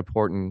think an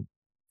important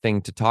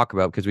thing to talk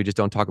about, because we just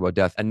don't talk about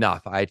death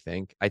enough, I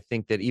think. I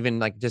think that even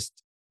like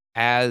just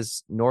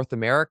as North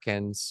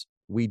Americans,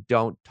 we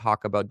don't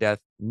talk about death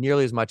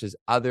nearly as much as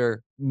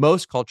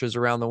most cultures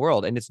around the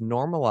world. And it's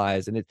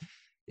normalized. And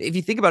if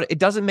you think about it, it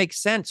doesn't make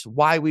sense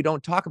why we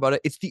don't talk about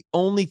it. It's the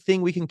only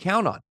thing we can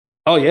count on.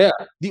 Oh, yeah.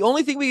 The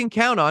only thing we can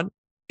count on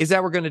is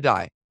that we're going to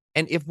die.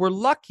 And if we're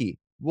lucky,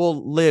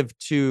 we'll live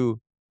to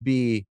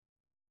be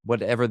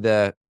whatever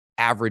the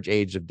average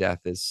age of death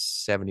is,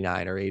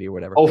 79 or 80 or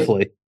whatever.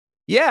 Hopefully.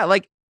 Yeah.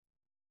 Like,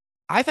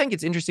 I think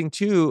it's interesting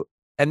too.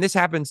 And this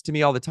happens to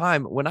me all the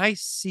time. When I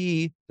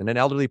see an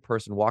elderly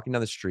person walking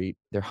down the street,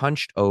 they're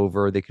hunched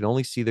over, they can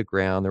only see the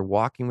ground, they're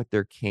walking with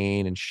their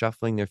cane and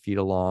shuffling their feet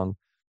along.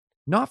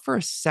 Not for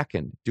a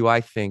second do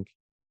I think,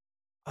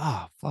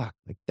 oh, fuck,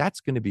 like that's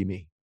going to be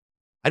me.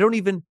 I don't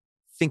even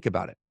think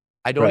about it.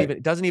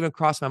 It doesn't even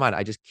cross my mind.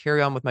 I just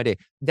carry on with my day.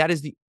 That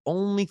is the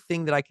only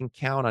thing that I can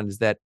count on, is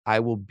that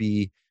I will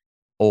be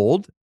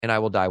old and I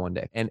will die one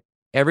day. And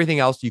everything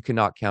else you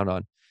cannot count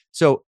on.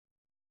 So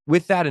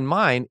with that in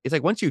mind, it's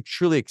like once you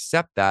truly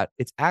accept that,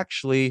 it's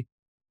actually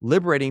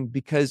liberating,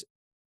 because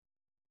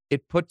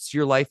it puts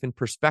your life in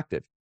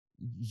perspective.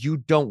 You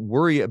don't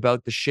worry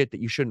about the shit that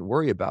you shouldn't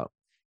worry about.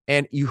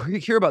 And you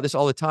hear about this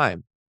all the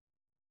time.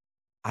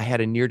 I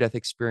had a near-death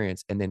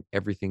experience and then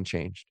everything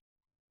changed.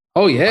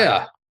 Oh,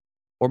 yeah.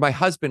 Or my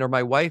husband or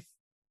my wife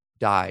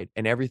died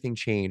and everything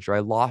changed, or I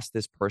lost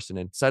this person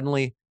and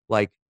suddenly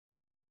like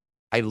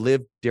I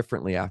lived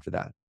differently after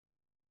that.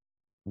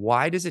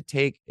 Why does it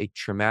take a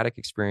traumatic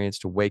experience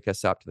to wake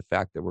us up to the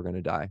fact that we're going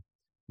to die?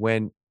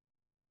 When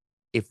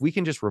if we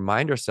can just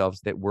remind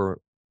ourselves that we're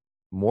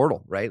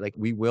mortal, right? Like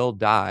we will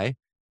die,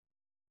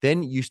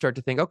 then you start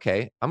to think,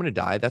 okay, I'm going to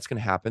die. That's going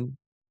to happen.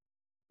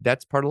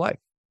 That's part of life.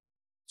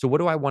 So what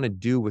do I want to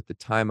do with the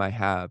time I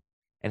have?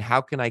 And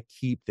how can I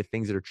keep the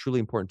things that are truly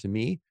important to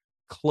me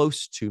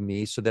close to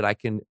me so that I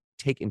can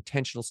take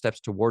intentional steps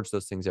towards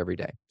those things every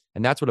day?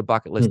 And that's what a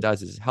bucket list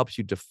does, is it helps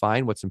you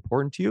define what's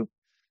important to you.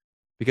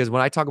 Because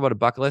when I talk about a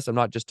bucket list, I'm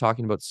not just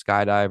talking about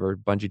skydive or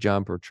bungee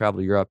jump or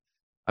travel to Europe.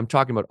 I'm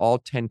talking about all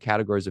 10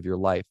 categories of your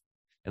life.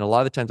 And a lot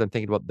of the times I'm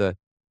thinking about the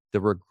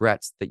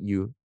regrets that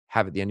you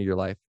have at the end of your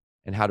life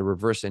and how to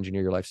reverse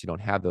engineer your life so you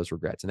don't have those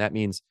regrets. And that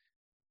means,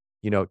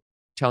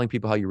 telling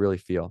people how you really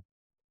feel.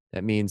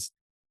 That means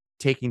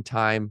taking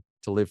time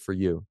to live for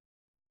you,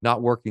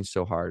 not working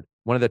so hard.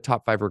 One of the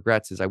top 5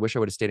 regrets is I wish I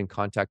would have stayed in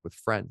contact with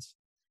friends.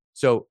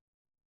 So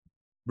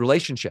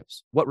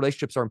relationships, what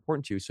relationships are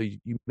important to you, so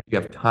you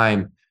have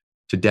time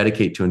to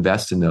dedicate to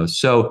invest in those.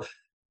 So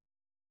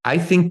I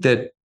think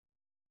that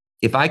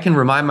if I can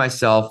remind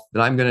myself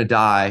that I'm going to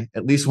die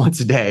at least once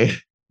a day,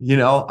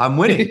 I'm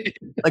winning.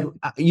 Like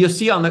you'll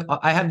see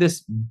I have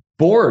this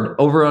board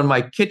over on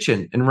my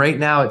kitchen, and right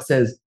now it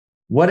says,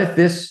 what if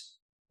this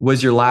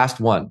was your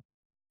last one?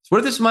 So what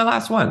if this is my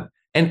last one?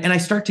 And I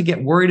start to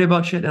get worried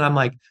about shit, and I'm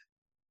like,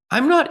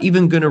 I'm not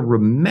even going to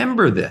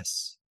remember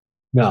this.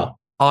 No.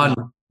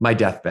 On my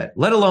deathbed,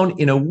 let alone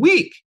in a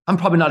week. I'm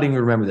probably not even going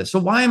to remember this. So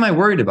why am I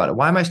worried about it?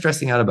 Why am I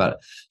stressing out about it?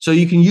 So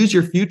you can use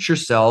your future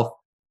self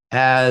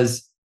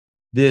as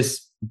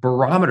this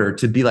barometer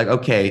to be like,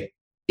 okay,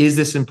 is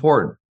this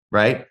important,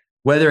 right?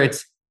 Whether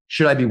it's,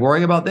 should I be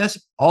worrying about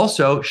this?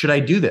 Also, should I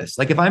do this?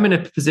 Like if I'm in a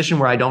position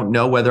where I don't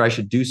know whether I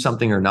should do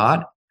something or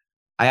not,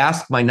 I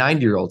ask my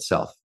 90-year-old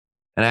self,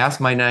 and I ask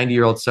my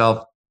 90-year-old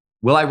self,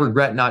 will I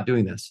regret not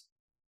doing this?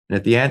 And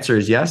if the answer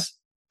is yes,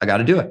 I got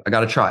to do it. I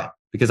got to try it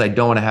because I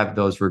don't want to have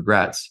those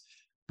regrets.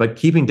 But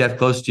keeping death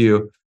close to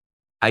you,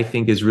 I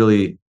think, is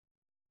really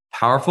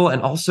powerful.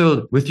 And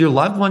also with your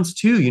loved ones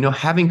too,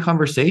 having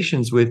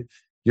conversations with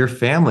your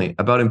family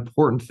about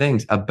important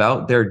things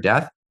about their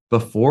death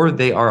before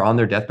they are on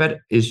their deathbed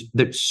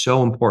that's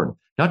so important,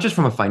 not just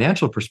from a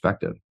financial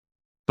perspective,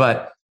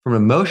 but from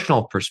an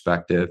emotional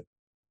perspective,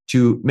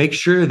 to make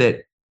sure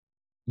that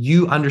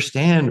you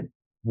understand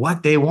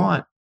what they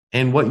want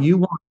and what you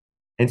want.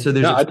 And so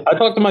I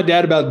talk to my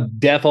dad about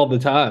death all the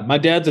time. My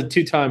dad's a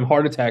 2-time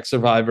heart attack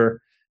survivor.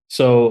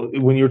 So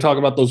when you were talking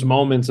about those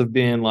moments of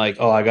being like,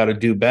 oh, I got to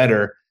do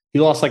better, he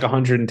lost like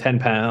 110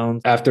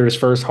 pounds after his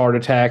first heart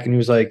attack. And he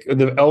was like,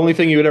 the only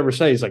thing he would ever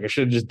say is like, I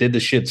should have just did the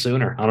shit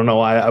sooner. I don't know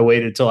why I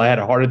waited until I had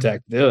a heart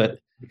attack to do it,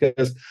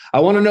 because I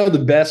want to know the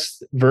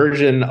best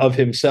version of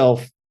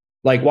himself,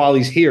 like while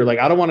he's here. Like,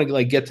 I don't want to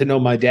like get to know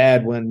my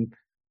dad when,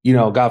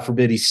 God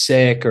forbid he's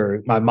sick,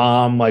 or my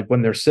mom, like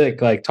when they're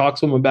sick, like talk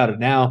to him about it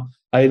now.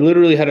 I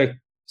literally had to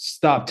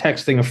stop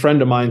texting a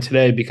friend of mine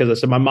today because I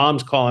said, my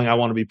mom's calling, I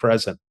want to be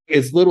present.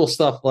 It's little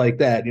stuff like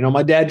that.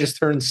 My dad just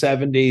turned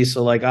 70.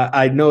 So like,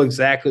 I know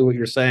exactly what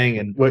you're saying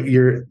and what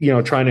you're,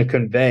 trying to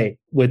convey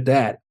with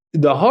that.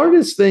 The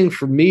hardest thing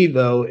for me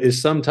though, is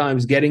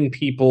sometimes getting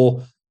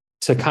people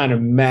to kind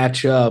of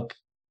match up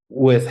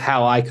with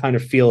how I kind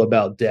of feel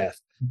about death.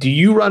 Do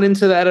you run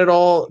into that at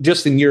all,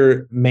 just in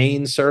your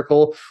main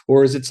circle?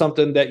 Or is it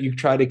something that you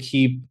try to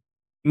keep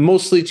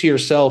mostly to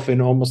yourself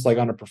and almost like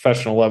on a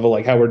professional level,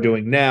 like how we're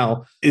doing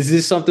now? Is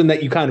this something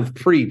that you kind of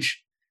preach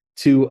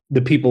to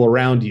the people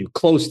around you,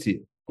 close to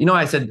you?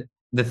 I said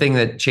the thing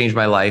that changed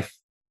my life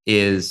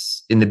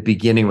is, in the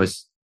beginning,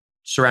 was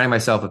surrounding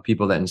myself with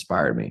people that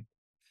inspired me.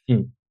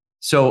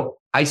 So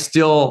I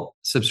still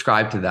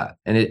subscribe to that,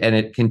 and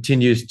it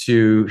continues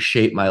to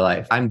shape my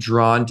life. I'm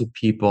drawn to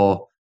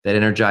people that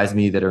energize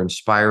me, that are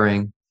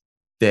inspiring,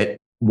 that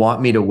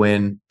want me to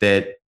win,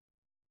 that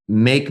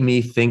make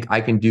me think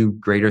I can do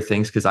greater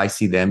things because I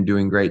see them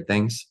doing great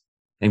things.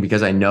 And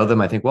because I know them,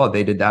 I think, well,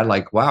 they did that.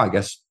 Like, wow, I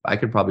guess I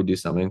could probably do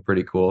something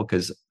pretty cool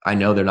because I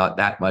know they're not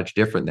that much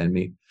different than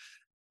me.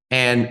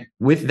 And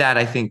with that,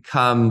 I think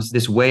comes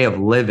this way of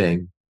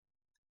living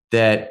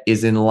that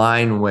is in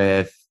line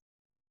with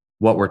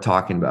what we're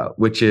talking about,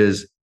 which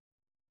is,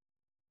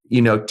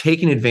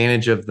 taking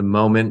advantage of the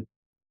moment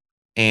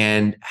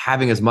and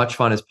having as much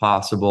fun as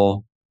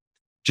possible,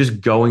 just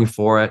going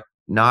for it,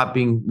 not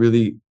being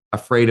really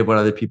afraid of what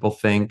other people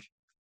think,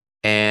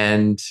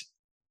 and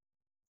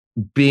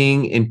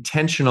being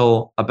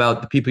intentional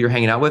about the people you're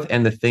hanging out with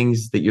and the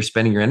things that you're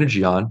spending your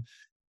energy on,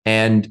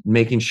 and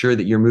making sure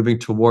that you're moving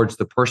towards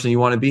the person you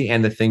want to be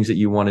and the things that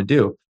you want to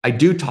do. I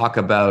do talk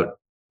about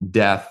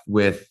death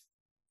with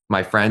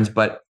my friends,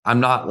 but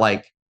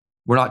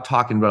we're not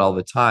talking about it all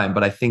the time.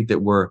 But I think that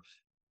we're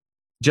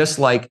just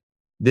like,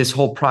 this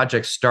whole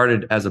project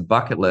started as a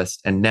bucket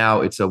list and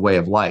now it's a way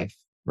of life,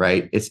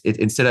 right?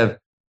 It's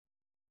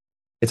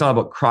not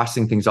about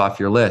crossing things off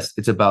your list.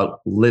 It's about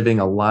living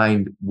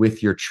aligned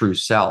with your true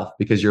self,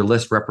 because your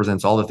list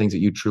represents all the things that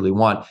you truly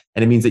want.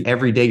 And it means that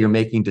every day you're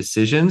making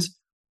decisions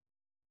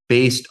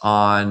based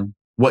on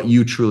what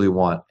you truly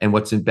want and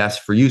what's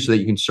best for you, so that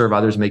you can serve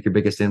others, make your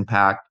biggest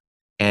impact,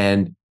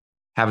 and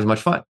have as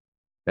much fun,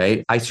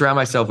 right? I surround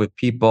myself with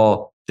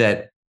people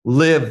that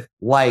live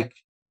like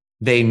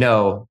they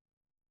know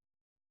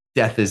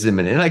death is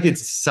imminent. Like,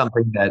 it's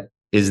something that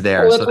is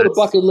there. Well, that's what a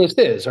bucket list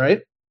is,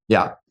 right?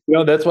 Yeah.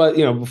 That's why,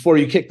 before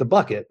you kick the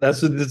bucket,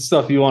 that's the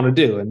stuff you want to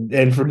do.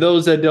 And for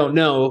those that don't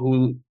know,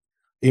 who,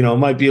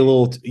 might be a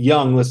little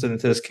young listening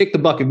to this, kick the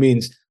bucket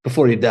means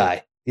before you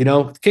die.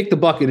 Kick the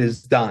bucket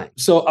is dying.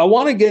 So I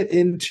want to get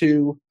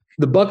into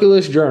the bucket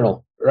list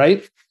journal,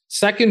 right?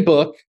 Second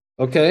book.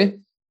 Okay.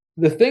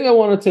 The thing I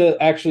wanted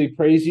to actually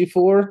praise you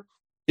for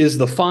is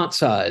the font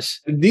size.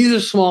 These are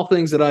small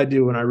things that I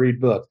do when I read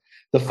books.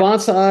 The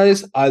font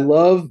size, I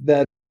love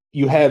that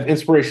you have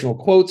inspirational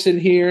quotes in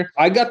here.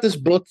 I got this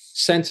book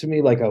sent to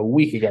me like a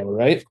week ago,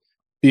 right?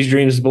 These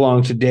Dreams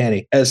Belong to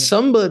Danny. As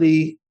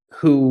somebody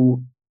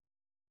who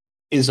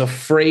is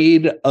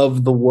afraid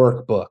of the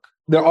workbook,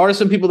 there are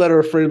some people that are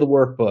afraid of the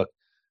workbook.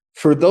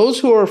 For those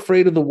who are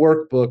afraid of the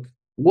workbook,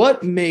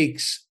 what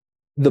makes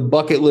the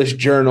bucket list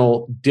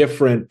journal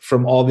different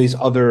from all these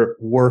other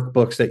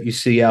workbooks that you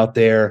see out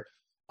there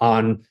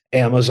on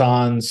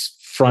Amazon's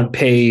front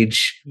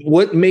page?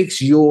 What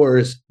makes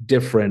yours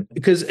different?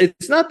 Because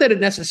it's not that it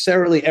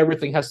necessarily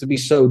everything has to be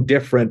so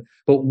different,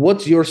 but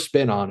what's your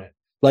spin on it?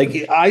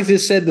 Like, I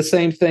just said the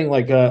same thing.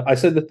 Like, I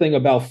said the thing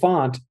about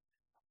font.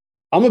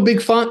 I'm a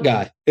big font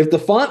guy. If the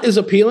font is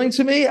appealing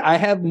to me, I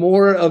have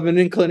more of an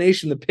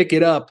inclination to pick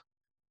it up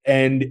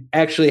and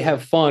actually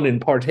have fun and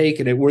partake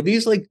in it. Were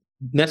these like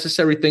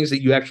necessary things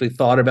that you actually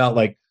thought about,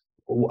 like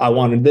I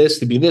wanted this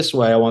to be this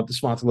way. I want this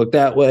font to look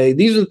that way.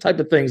 These are the type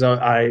of things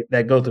I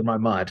that go through my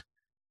mind.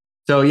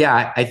 So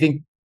yeah, I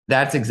think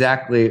that's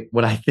exactly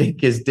what I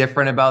think is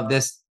different about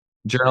this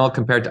journal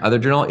compared to other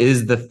journal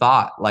is the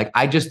thought. Like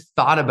I just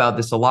thought about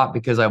this a lot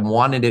because I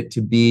wanted it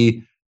to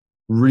be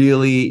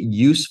really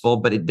useful,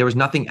 but there was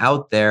nothing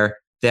out there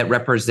that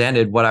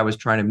represented what I was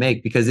trying to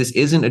make, because this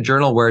isn't a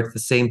journal where it's the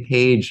same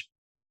page,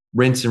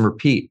 rinse and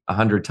repeat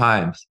 100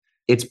 times.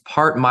 It's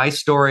part my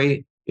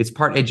story. It's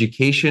part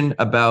education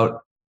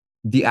about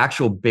the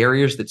actual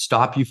barriers that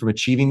stop you from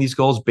achieving these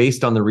goals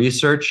based on the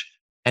research.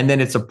 And then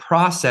it's a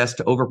process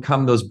to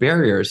overcome those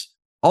barriers,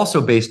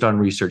 also based on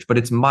research. But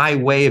it's my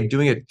way of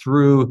doing it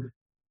through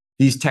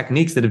these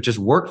techniques that have just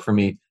worked for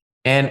me.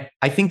 And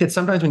I think that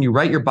sometimes when you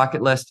write your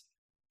bucket list,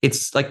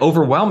 it's like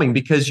overwhelming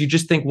because you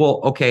just think,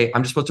 well, okay,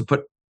 I'm just supposed to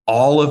put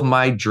all of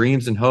my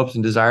dreams and hopes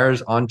and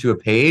desires onto a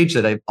page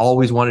that I've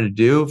always wanted to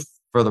do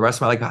for the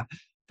rest of my life.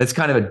 That's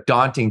kind of a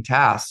daunting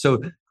task.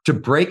 So to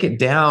break it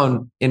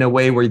down in a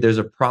way where there's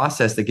a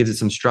process that gives it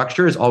some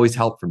structure is always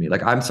helpful for me.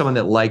 Like I'm someone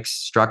that likes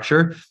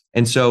structure.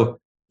 And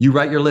so you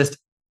write your list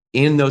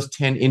in those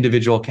 10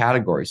 individual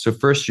categories. So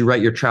first you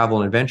write your travel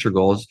and adventure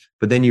goals,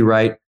 but then you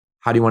write,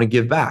 how do you want to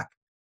give back?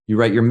 You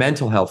write your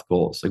mental health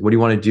goals. Like what do you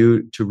want to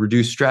do to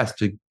reduce stress,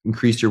 to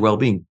increase your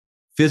well-being?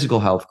 Physical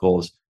health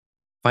goals,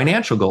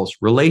 financial goals,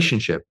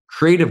 relationship,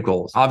 creative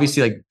goals.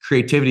 Obviously, like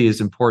creativity is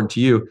important to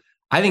you.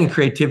 I think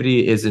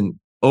creativity is an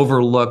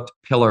overlooked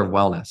pillar of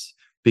wellness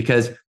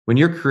because when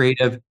you're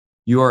creative,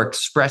 you are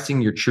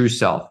expressing your true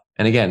self.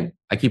 And again,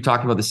 I keep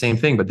talking about the same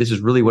thing, but this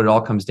is really what it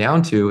all comes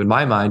down to in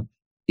my mind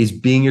is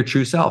being your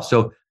true self.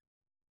 So,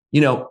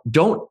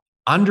 don't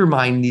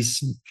undermine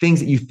these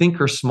things that you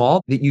think are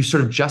small, that you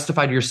sort of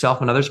justify to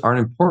yourself and others aren't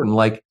important.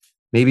 Like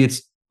maybe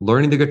it's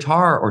learning the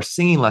guitar or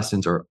singing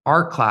lessons or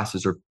art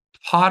classes or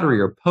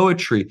pottery or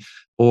poetry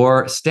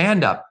or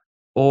stand-up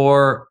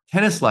or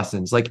tennis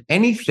lessons, like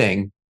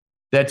anything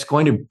that's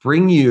going to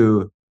bring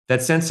you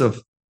that sense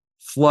of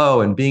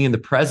flow and being in the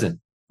present,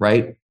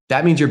 right?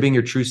 That means you're being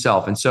your true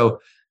self. And so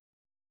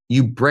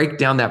you break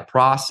down that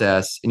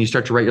process and you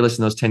start to write your list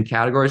in those 10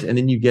 categories, and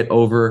then you get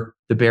over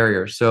the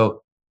barrier.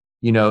 So,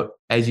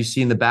 as you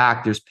see in the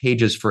back, there's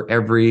pages for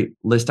every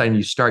list item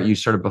you start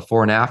of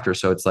before and after.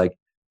 So it's like,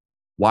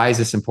 why is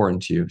this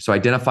important to you? So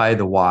identify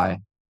the why.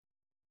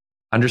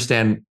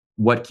 Understand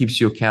what keeps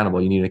you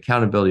accountable. You need an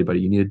accountability buddy.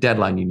 You need a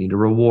deadline. You need a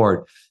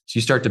reward. So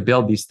you start to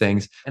build these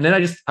things. And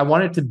then I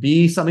want it to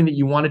be something that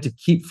you wanted to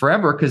keep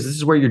forever because this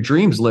is where your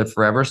dreams live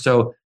forever.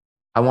 So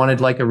I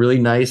wanted like a really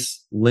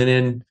nice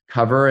linen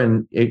cover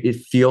and it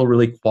feel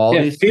really quality.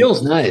 Yeah, it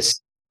feels nice.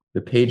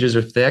 The pages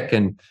are thick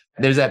and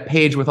there's that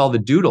page with all the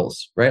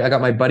doodles, right? I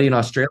got my buddy in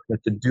Australia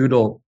to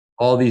doodle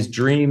all these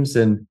dreams.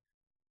 And,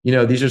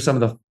 these are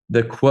some of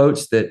the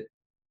quotes that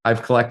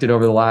I've collected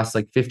over the last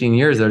like 15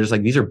 years. They're just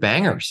like, these are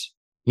bangers.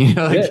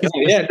 No,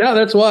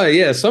 that's why.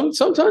 Yeah.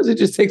 Sometimes it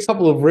just takes a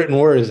couple of written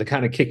words to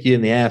kind of kick you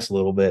in the ass a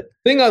little bit.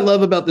 The thing I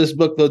love about this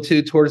book though,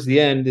 too, towards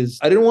the end is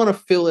I didn't want to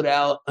fill it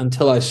out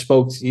until I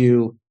spoke to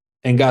you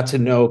and got to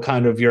know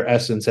kind of your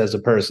essence as a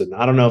person.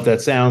 I don't know if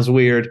that sounds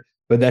weird,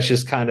 but that's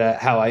just kind of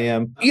how I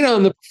am.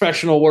 In the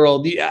professional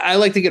world, I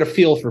like to get a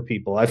feel for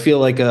people. I feel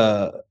like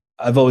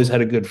I've always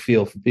had a good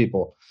feel for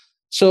people.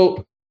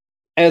 So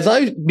as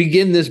I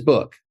begin this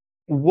book,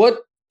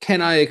 what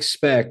can I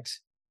expect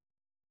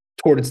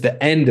towards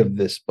the end of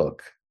this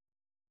book?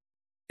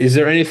 Is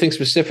there anything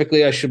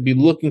specifically I should be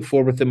looking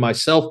for within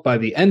myself by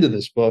the end of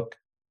this book?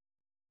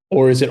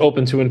 Or is it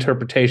open to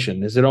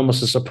interpretation? Is it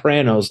almost a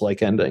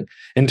Sopranos-like ending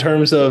in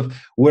terms of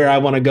where I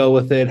want to go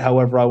with it,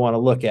 however I want to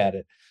look at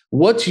it?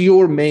 What's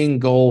your main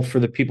goal for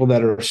the people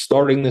that are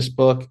starting this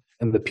book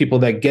and the people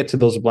that get to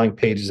those blank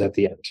pages at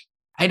the end?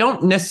 I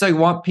don't necessarily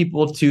want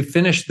people to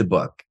finish the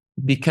book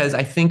because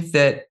I think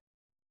that,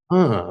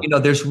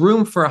 there's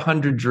room for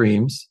 100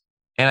 dreams.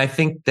 And I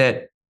think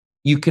that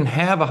you can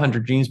have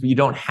 100 dreams, but you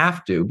don't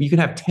have to. But you can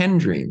have 10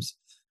 dreams.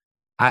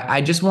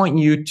 I just want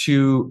you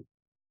to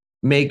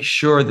make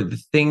sure that the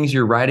things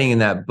you're writing in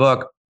that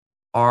book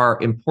are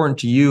important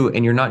to you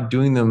and you're not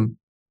doing them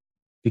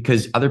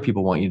because other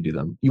people want you to do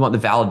them. You want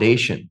the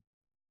validation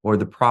or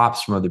the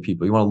props from other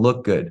people. You want to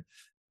look good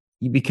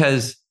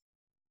because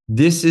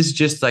this is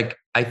just like,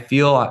 I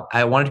feel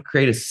I wanted to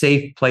create a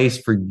safe place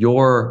for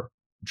your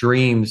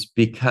dreams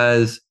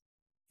because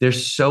they're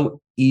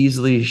so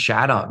easily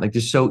shat on. Like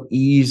they're so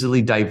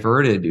easily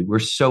diverted. We're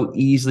so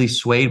easily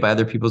swayed by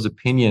other people's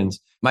opinions.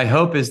 My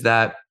hope is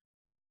that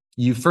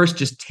you first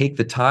just take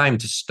the time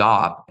to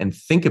stop and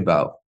think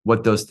about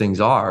what those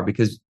things are,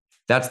 because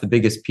that's the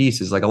biggest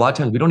piece is like a lot of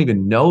times we don't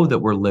even know that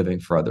we're living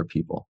for other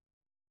people.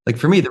 Like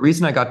for me, the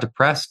reason I got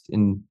depressed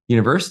in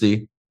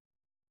university,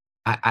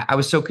 I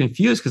was so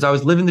confused because I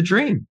was living the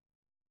dream.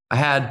 I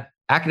had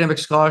academic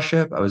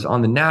scholarship. I was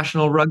on the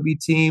national rugby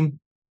team.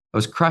 I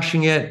was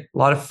crushing it, a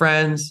lot of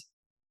friends.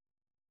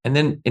 And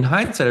then in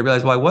hindsight, I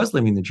realized, well, I was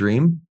living the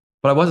dream,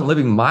 but I wasn't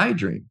living my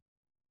dream.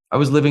 I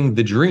was living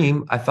the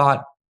dream I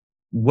thought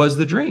was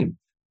the dream.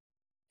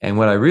 And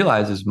what I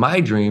realized is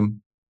my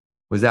dream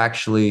was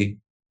actually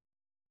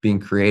being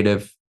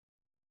creative,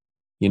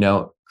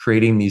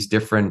 creating these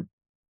different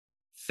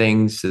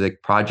things, like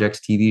projects,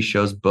 TV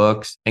shows,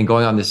 books, and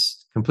going on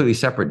this completely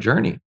separate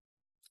journey.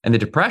 And the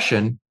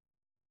depression,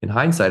 in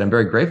hindsight, I'm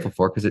very grateful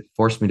for because it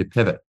forced me to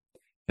pivot.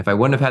 If I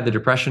wouldn't have had the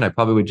depression, I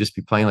probably would just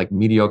be playing like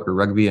mediocre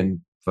rugby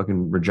in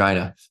fucking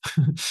Regina.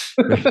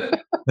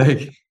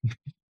 Like,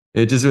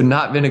 it just would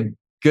not have been a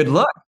good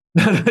look.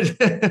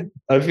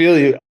 I feel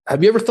you.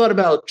 Have you ever thought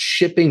about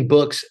shipping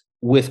books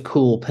with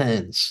cool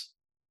pens?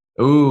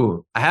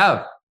 Ooh, I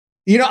have.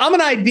 I'm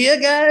an idea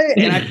guy,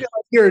 and I feel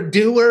like you're a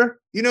doer.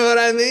 You know what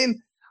I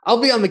mean? I'll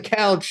be on the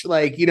couch,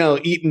 like,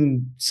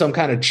 eating some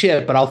kind of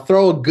chip, but I'll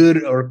throw a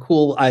good or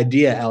cool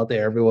idea out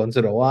there every once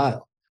in a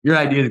while. You're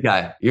an ideas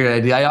guy.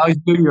 I always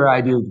do your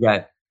ideas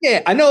guy.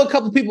 Yeah, I know a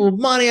couple people with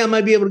money. I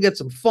might be able to get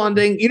some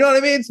funding. You know what I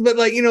mean? But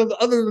like,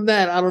 other than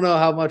that, I don't know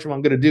how much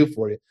I'm going to do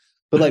for you.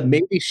 But like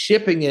maybe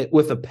shipping it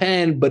with a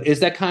pen. But is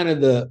that kind of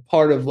the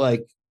part of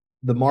like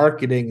the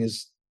marketing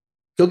is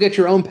go get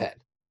your own pen?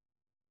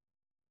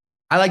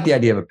 I like the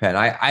idea of a pen.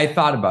 I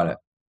thought about it.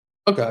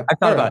 Okay. I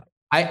thought about it.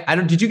 I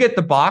don't. Did you get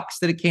the box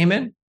that it came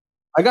in?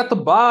 I got the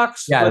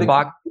box. Yeah, the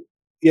box.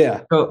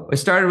 Yeah. So I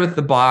started with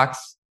the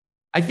box.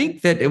 I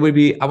think that it would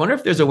be. I wonder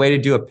if there's a way to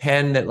do a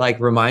pen that like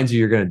reminds you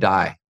you're going to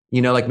die.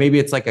 Like maybe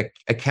it's like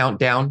a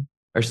countdown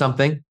or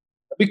something.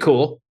 That'd be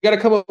cool. You got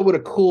to come up with a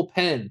cool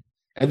pen,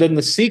 and then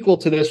the sequel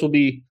to this will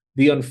be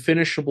the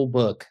unfinishable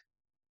book.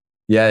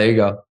 Yeah, there you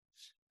go.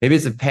 Maybe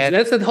it's a pen. And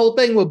that's the whole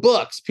thing with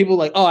books. People are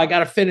like, oh, I got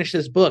to finish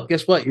this book.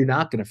 Guess what? You're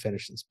not going to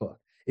finish this book.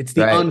 It's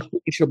the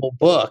unfinishable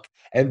book.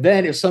 And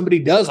then if somebody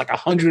does like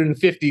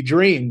 150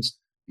 dreams,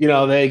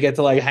 they get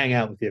to like hang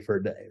out with you for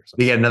a day or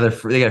something.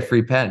 They get a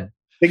free pen.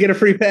 They get a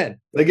free pen.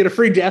 They get a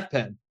free death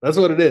pen. That's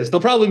what it is.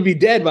 They'll probably be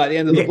dead by the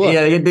end of the book.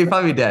 Yeah, they'd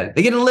probably be dead.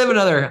 They get to live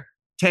another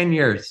 10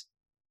 years.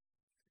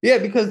 Yeah,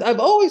 because I've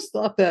always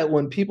thought that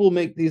when people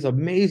make these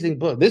amazing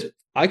books,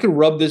 I could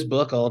rub this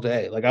book all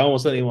day. Like I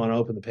almost didn't even want to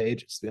open the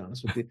pages, to be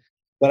honest with you.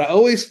 But I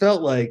always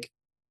felt like,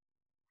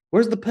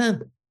 where's the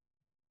pen?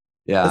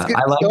 Yeah,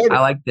 I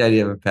like the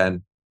idea of a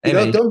pen. Hey,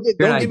 man, don't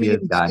give me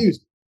an excuse.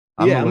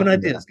 I'm an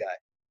ideas guy.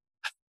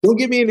 Don't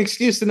give me an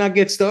excuse to not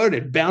get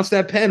started. Bounce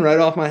that pen right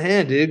off my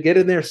hand, dude. Get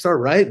in there, start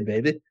writing,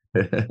 baby.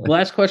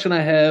 Last question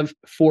I have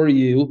for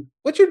you.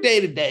 What's your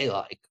day-to-day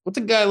like? What's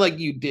a guy like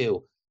you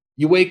do?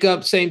 You wake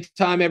up same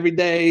time every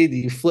day? Do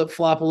you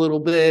flip-flop a little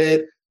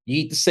bit?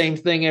 You eat the same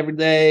thing every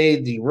day?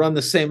 Do you run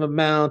the same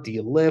amount? Do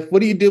you lift?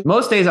 What do you do?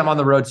 Most days I'm on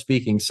the road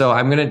speaking. So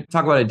I'm going to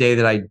talk about a day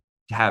that I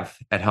have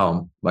at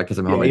home, like because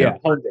I'm home.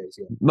 Home days.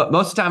 Yeah.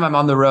 Most of the time I'm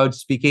on the road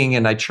speaking,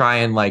 and I try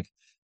and like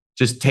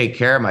just take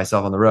care of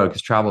myself on the road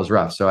because travel is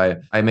rough. So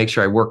I make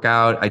sure I work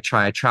out. I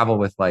travel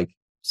with like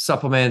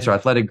supplements or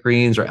athletic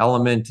greens or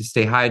element to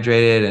stay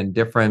hydrated and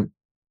different.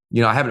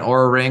 I have an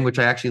Aura ring, which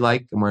I actually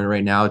like. I'm wearing it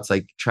right now. It's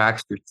like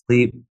tracks your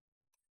sleep.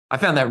 I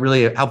found that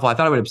really helpful. I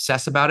thought I would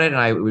obsess about it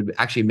and it would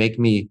actually make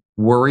me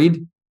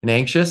worried and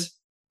anxious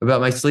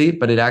about my sleep,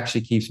 but it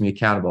actually keeps me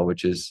accountable,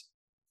 which has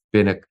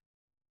been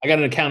I got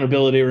an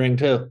accountability ring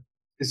too.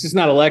 It's just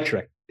not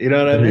electric. You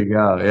know what I mean? There you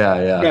go.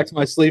 Yeah. Tracks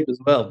my sleep as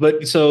well.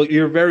 But so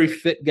you're a very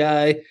fit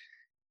guy.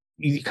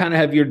 You kind of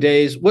have your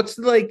days. What's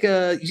like,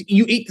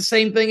 you eat the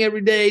same thing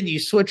every day? Do you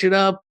switch it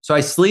up? So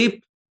I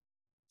sleep.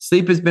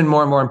 Sleep has been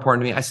more and more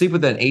important to me. I sleep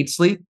with an 8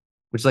 sleep,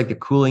 which is like a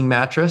cooling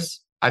mattress.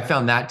 I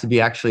found that to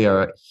be actually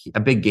a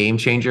big game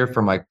changer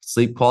for my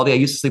sleep quality. I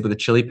used to sleep with a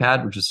chili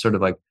pad, which is sort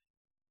of like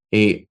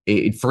a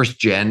first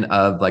gen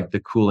of like the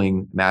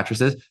cooling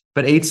mattresses.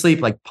 But 8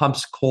 sleep like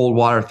pumps cold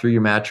water through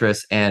your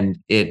mattress and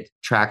it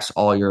tracks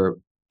all your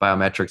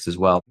biometrics as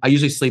well. I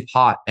usually sleep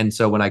hot. And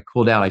so when I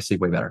cool down, I sleep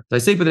way better. So I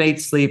sleep with an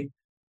 8 sleep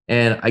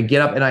and I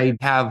get up and I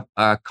have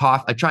a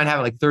coffee. I try and have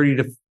it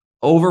like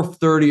over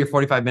 30 or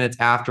 45 minutes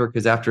after,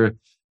 because after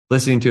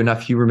listening to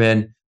enough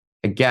Huberman,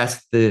 I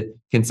guess the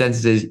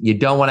consensus is you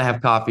don't want to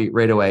have coffee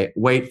right away.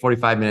 Wait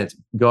 45 minutes,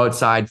 go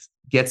outside,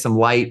 get some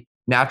light,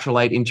 natural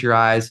light into your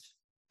eyes,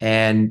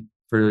 and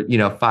for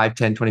 5,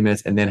 10, 20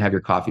 minutes, and then have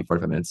your coffee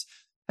 45 minutes.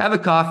 Have a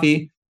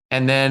coffee,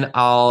 and then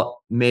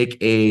I'll make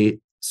a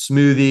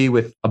smoothie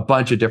with a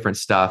bunch of different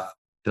stuff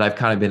that I've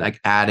kind of been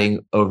like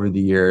adding over the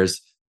years.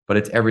 But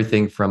it's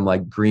everything from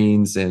like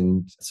greens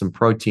and some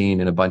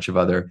protein and a bunch of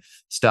other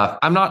stuff.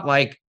 I'm not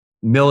like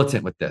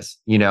militant with this.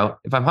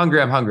 If I'm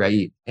hungry, I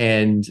eat.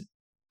 And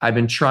I've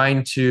been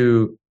trying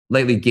to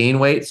lately gain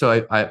weight.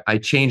 So I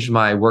changed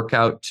my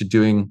workout to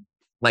doing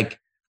like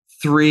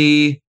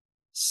 3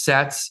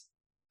 sets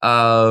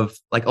of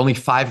like only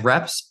 5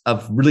 reps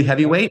of really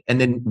heavy weight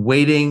and then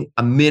waiting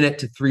a minute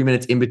to 3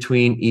 minutes in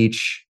between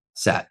each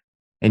set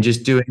and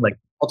just doing like.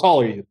 How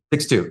tall are you?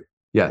 6'2".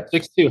 Yeah.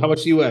 6'2". How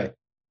much do you weigh?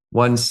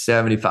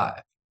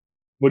 175.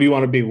 What do you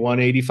want to be?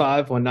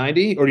 185,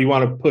 190? Or do you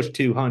want to push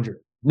 200?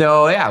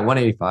 No, yeah,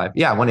 185.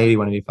 Yeah, 180,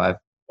 185.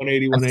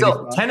 180,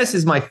 185. Tennis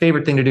is my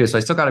favorite thing to do. So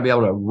I still got to be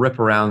able to rip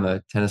around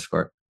the tennis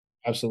court.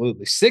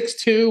 Absolutely.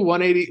 6'2",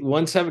 180,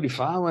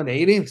 175,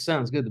 180.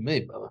 Sounds good to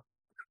me, brother.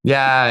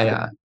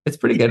 Yeah. It's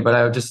pretty good. But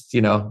I would just,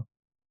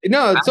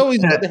 No, it's always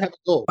good to have a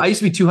goal. I used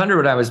to be 200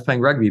 when I was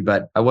playing rugby,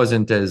 but I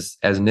wasn't as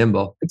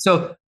nimble. And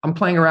so I'm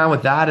playing around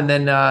with that. And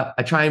then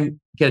I try and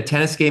get a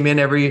tennis game in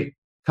every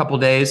couple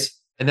of days.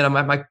 And then I'm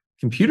at my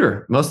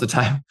computer most of the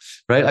time,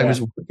 right? I'm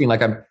just working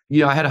like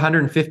I had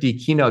 150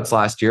 keynotes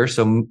last year.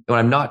 So when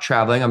I'm not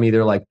traveling, I'm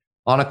either like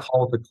on a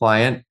call with a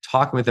client,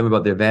 talking with them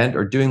about the event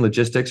or doing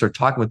logistics or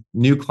talking with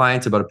new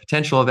clients about a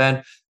potential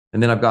event.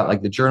 And then I've got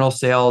like the journal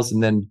sales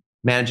and then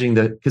managing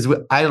because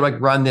I like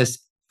run this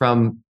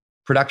from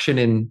production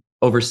in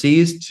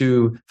overseas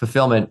to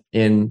fulfillment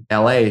in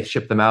LA,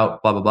 ship them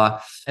out, blah, blah,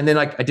 blah. And then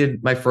like I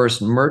did my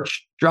first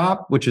merch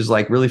drop, which is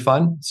like really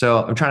fun.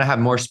 So I'm trying to have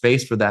more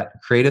space for that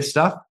creative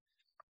stuff.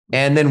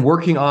 And then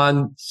working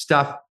on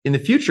stuff in the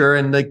future.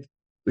 And like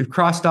we've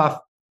crossed off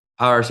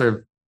our sort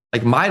of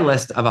like my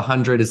list of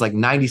 100 is like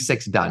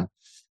 96 done.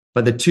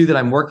 But the two that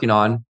I'm working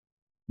on,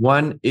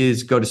 one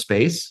is go to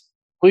space.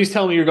 Please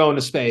tell me you're going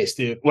to space,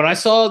 dude. When I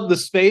saw the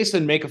space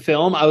and make a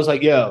film, I was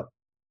like, yo,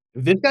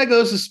 if this guy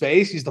goes to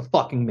space, he's the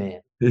fucking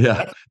man.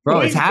 Yeah,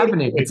 bro, it's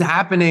happening. It's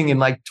happening in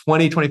like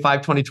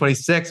 2025,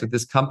 2026 with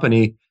this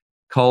company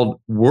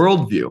called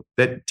Worldview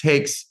that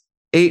takes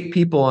 8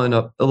 people in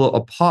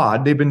a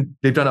pod.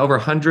 They've done over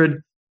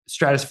 100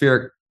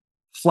 stratospheric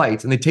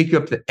flights and they take you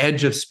up to the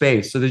edge of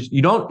space. So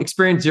you don't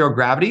experience zero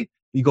gravity.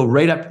 You go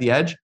right up to the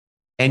edge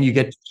and you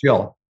get to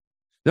chill.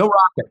 No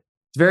rocket.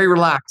 It's very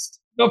relaxed.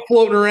 No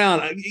floating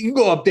around. You can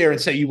go up there and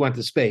say you went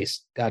to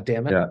space. God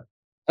damn it. Yeah.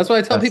 That's what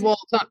I tell people all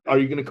the time. Are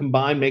you going to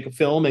combine, make a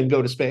film and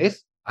go to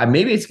space?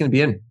 Maybe it's going to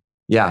be in.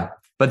 Yeah.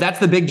 But that's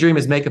the big dream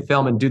is make a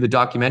film and do the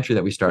documentary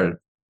that we started.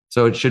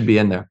 So it should be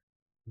in there.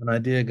 An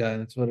idea, guy.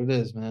 That's what it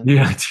is, man.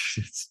 Yeah.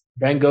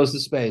 Ben goes to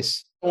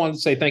space. I wanted to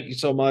say thank you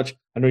so much.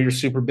 I know you're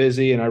super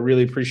busy and I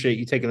really appreciate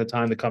you taking the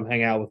time to come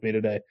hang out with me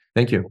today.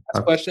 Thank you.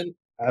 Last question.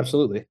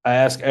 Absolutely. I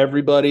ask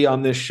everybody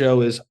on this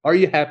show is, are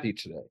you happy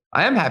today?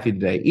 I am happy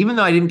today, even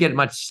though I didn't get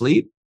much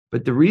sleep.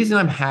 But the reason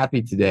I'm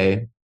happy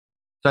today,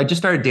 so I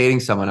just started dating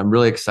someone. I'm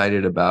really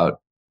excited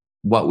about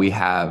what we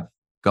have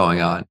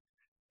going on.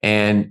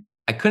 And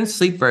I couldn't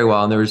sleep very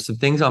well. And there was some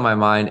things on my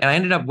mind. And I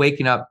ended up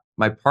waking up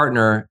my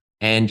partner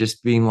and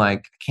just being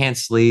like, I can't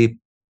sleep.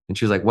 And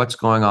she was like, what's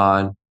going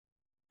on?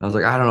 I was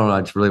like, I don't know.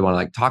 I just really want to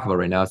like talk about it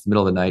right now. It's the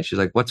middle of the night. She's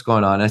like, what's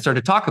going on? And I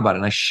started to talk about it.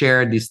 And I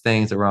shared these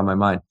things that were on my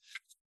mind.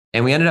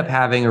 And we ended up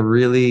having a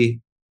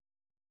really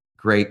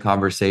great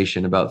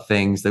conversation about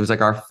things. That was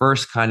like our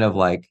first kind of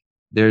like,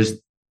 there's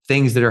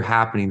things that are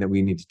happening that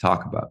we need to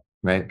talk about,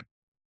 right?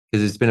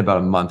 Because it's been about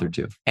a month or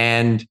two.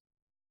 And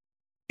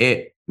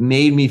it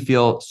made me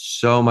feel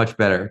so much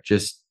better.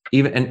 Just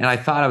even, and I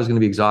thought I was going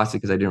to be exhausted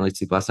because I didn't really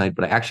sleep last night,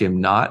 but I actually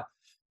am not.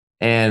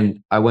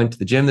 And I went to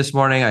the gym this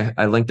morning.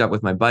 I linked up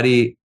with my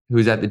buddy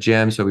who's at the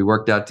gym. So we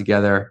worked out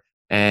together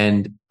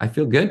and I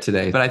feel good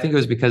today. But I think it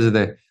was because of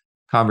the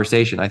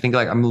conversation. I think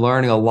like I'm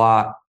learning a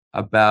lot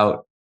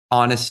about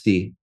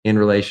honesty in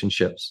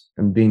relationships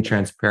and being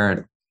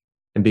transparent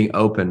and being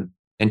open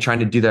and trying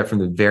to do that from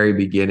the very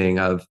beginning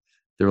of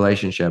the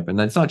relationship. And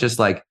that's not just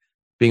like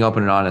being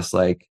open and honest,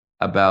 like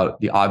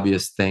about the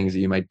obvious things that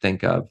you might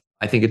think of.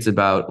 I think it's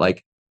about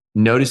like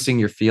noticing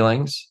your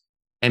feelings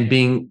and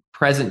being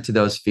present to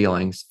those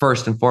feelings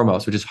first and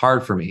foremost, which is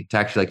hard for me to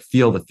actually like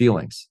feel the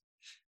feelings.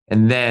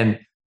 And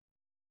then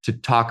to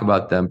talk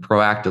about them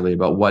proactively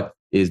about what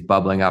is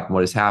bubbling up and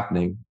what is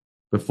happening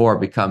before it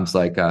becomes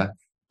like a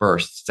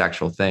burst,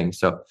 sexual thing.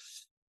 So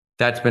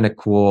that's been a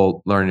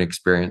cool learning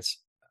experience.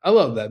 I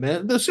love that,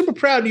 man. I'm super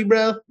proud of you,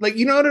 bro. Like,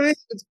 you know what I mean?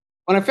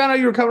 When I found out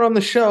you were coming on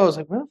the show, I was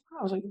like, where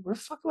the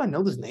fuck do I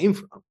know this name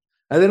from?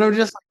 And then I'm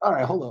just like, all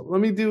right, hold up.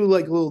 Let me do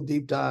like a little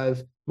deep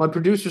dive. My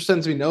producer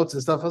sends me notes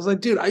and stuff. I was like,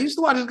 dude, I used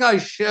to watch this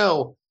guy's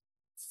show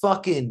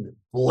fucking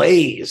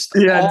blazed.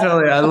 Yeah,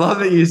 totally. I love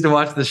that you used to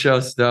watch the show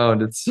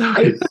stoned. It's so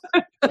good.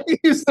 I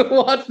used to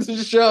watch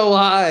the show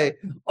high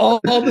all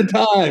the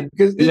time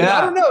because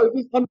I don't know, it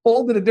just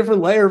unfolded a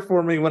different layer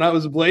for me when I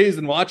was blazed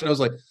and watching. I was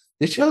like,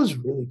 this show's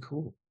really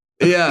cool.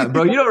 Yeah,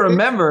 bro. You don't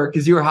remember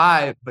because you were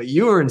high, but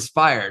you were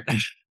inspired.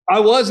 I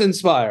was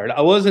inspired.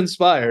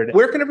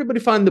 Where can everybody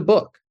find the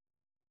book?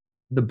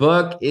 The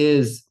book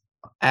is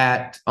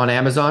on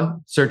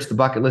Amazon. Search the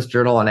Bucket List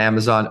Journal on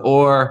Amazon,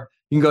 or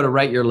you can go to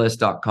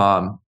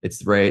writeyourlist.com.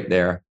 It's right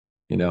there,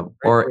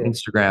 or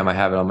Instagram. I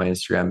have it on my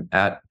Instagram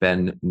at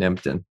Ben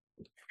Nemtin.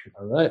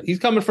 All right. He's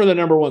coming for the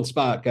number one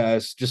spot,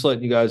 guys. Just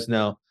letting you guys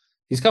know.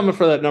 He's coming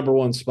for that number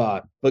one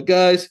spot. But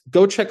guys,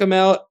 go check him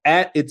out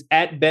it's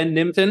at Ben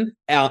Nemtin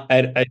out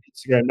at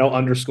Instagram. No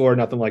underscore,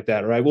 nothing like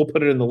that. All right. We'll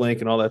put it in the link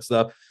and all that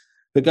stuff.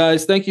 But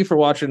guys, thank you for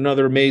watching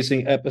another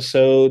amazing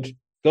episode.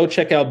 Go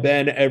check out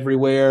Ben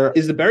everywhere.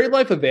 Is The Buried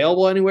Life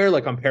available anywhere,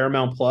 like on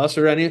Paramount Plus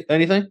or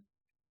anything?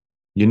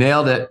 You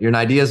nailed it. You're an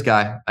ideas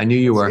guy. I knew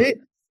you were.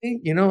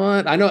 You know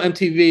what? I know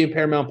MTV and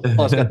Paramount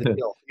Plus got the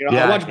deal.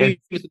 I watch Beavis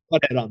and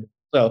Butthead on it.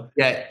 So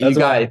yeah, you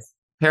guys,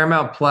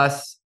 Paramount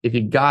Plus. If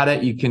you got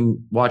it, you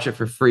can watch it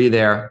for free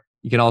there.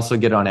 You can also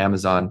get it on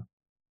Amazon.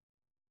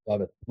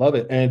 Love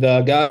it. And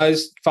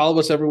guys, follow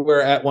us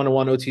everywhere at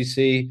 101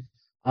 OTC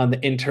on the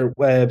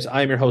interwebs.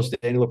 I'm your host,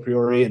 Daniel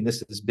Priori, and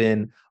this has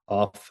been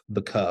Off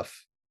the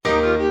Cuff.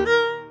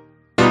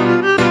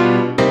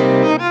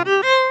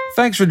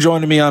 Thanks for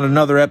joining me on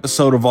another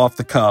episode of Off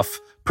the Cuff,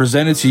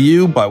 presented to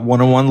you by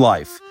 101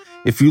 Life.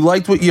 If you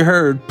liked what you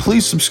heard,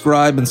 please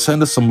subscribe and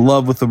send us some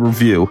love with a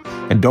review.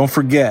 And don't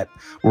forget,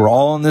 we're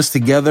all in this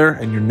together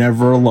and you're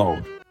never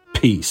alone.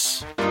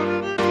 Peace.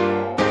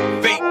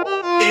 Fate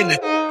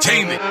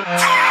Entertainment.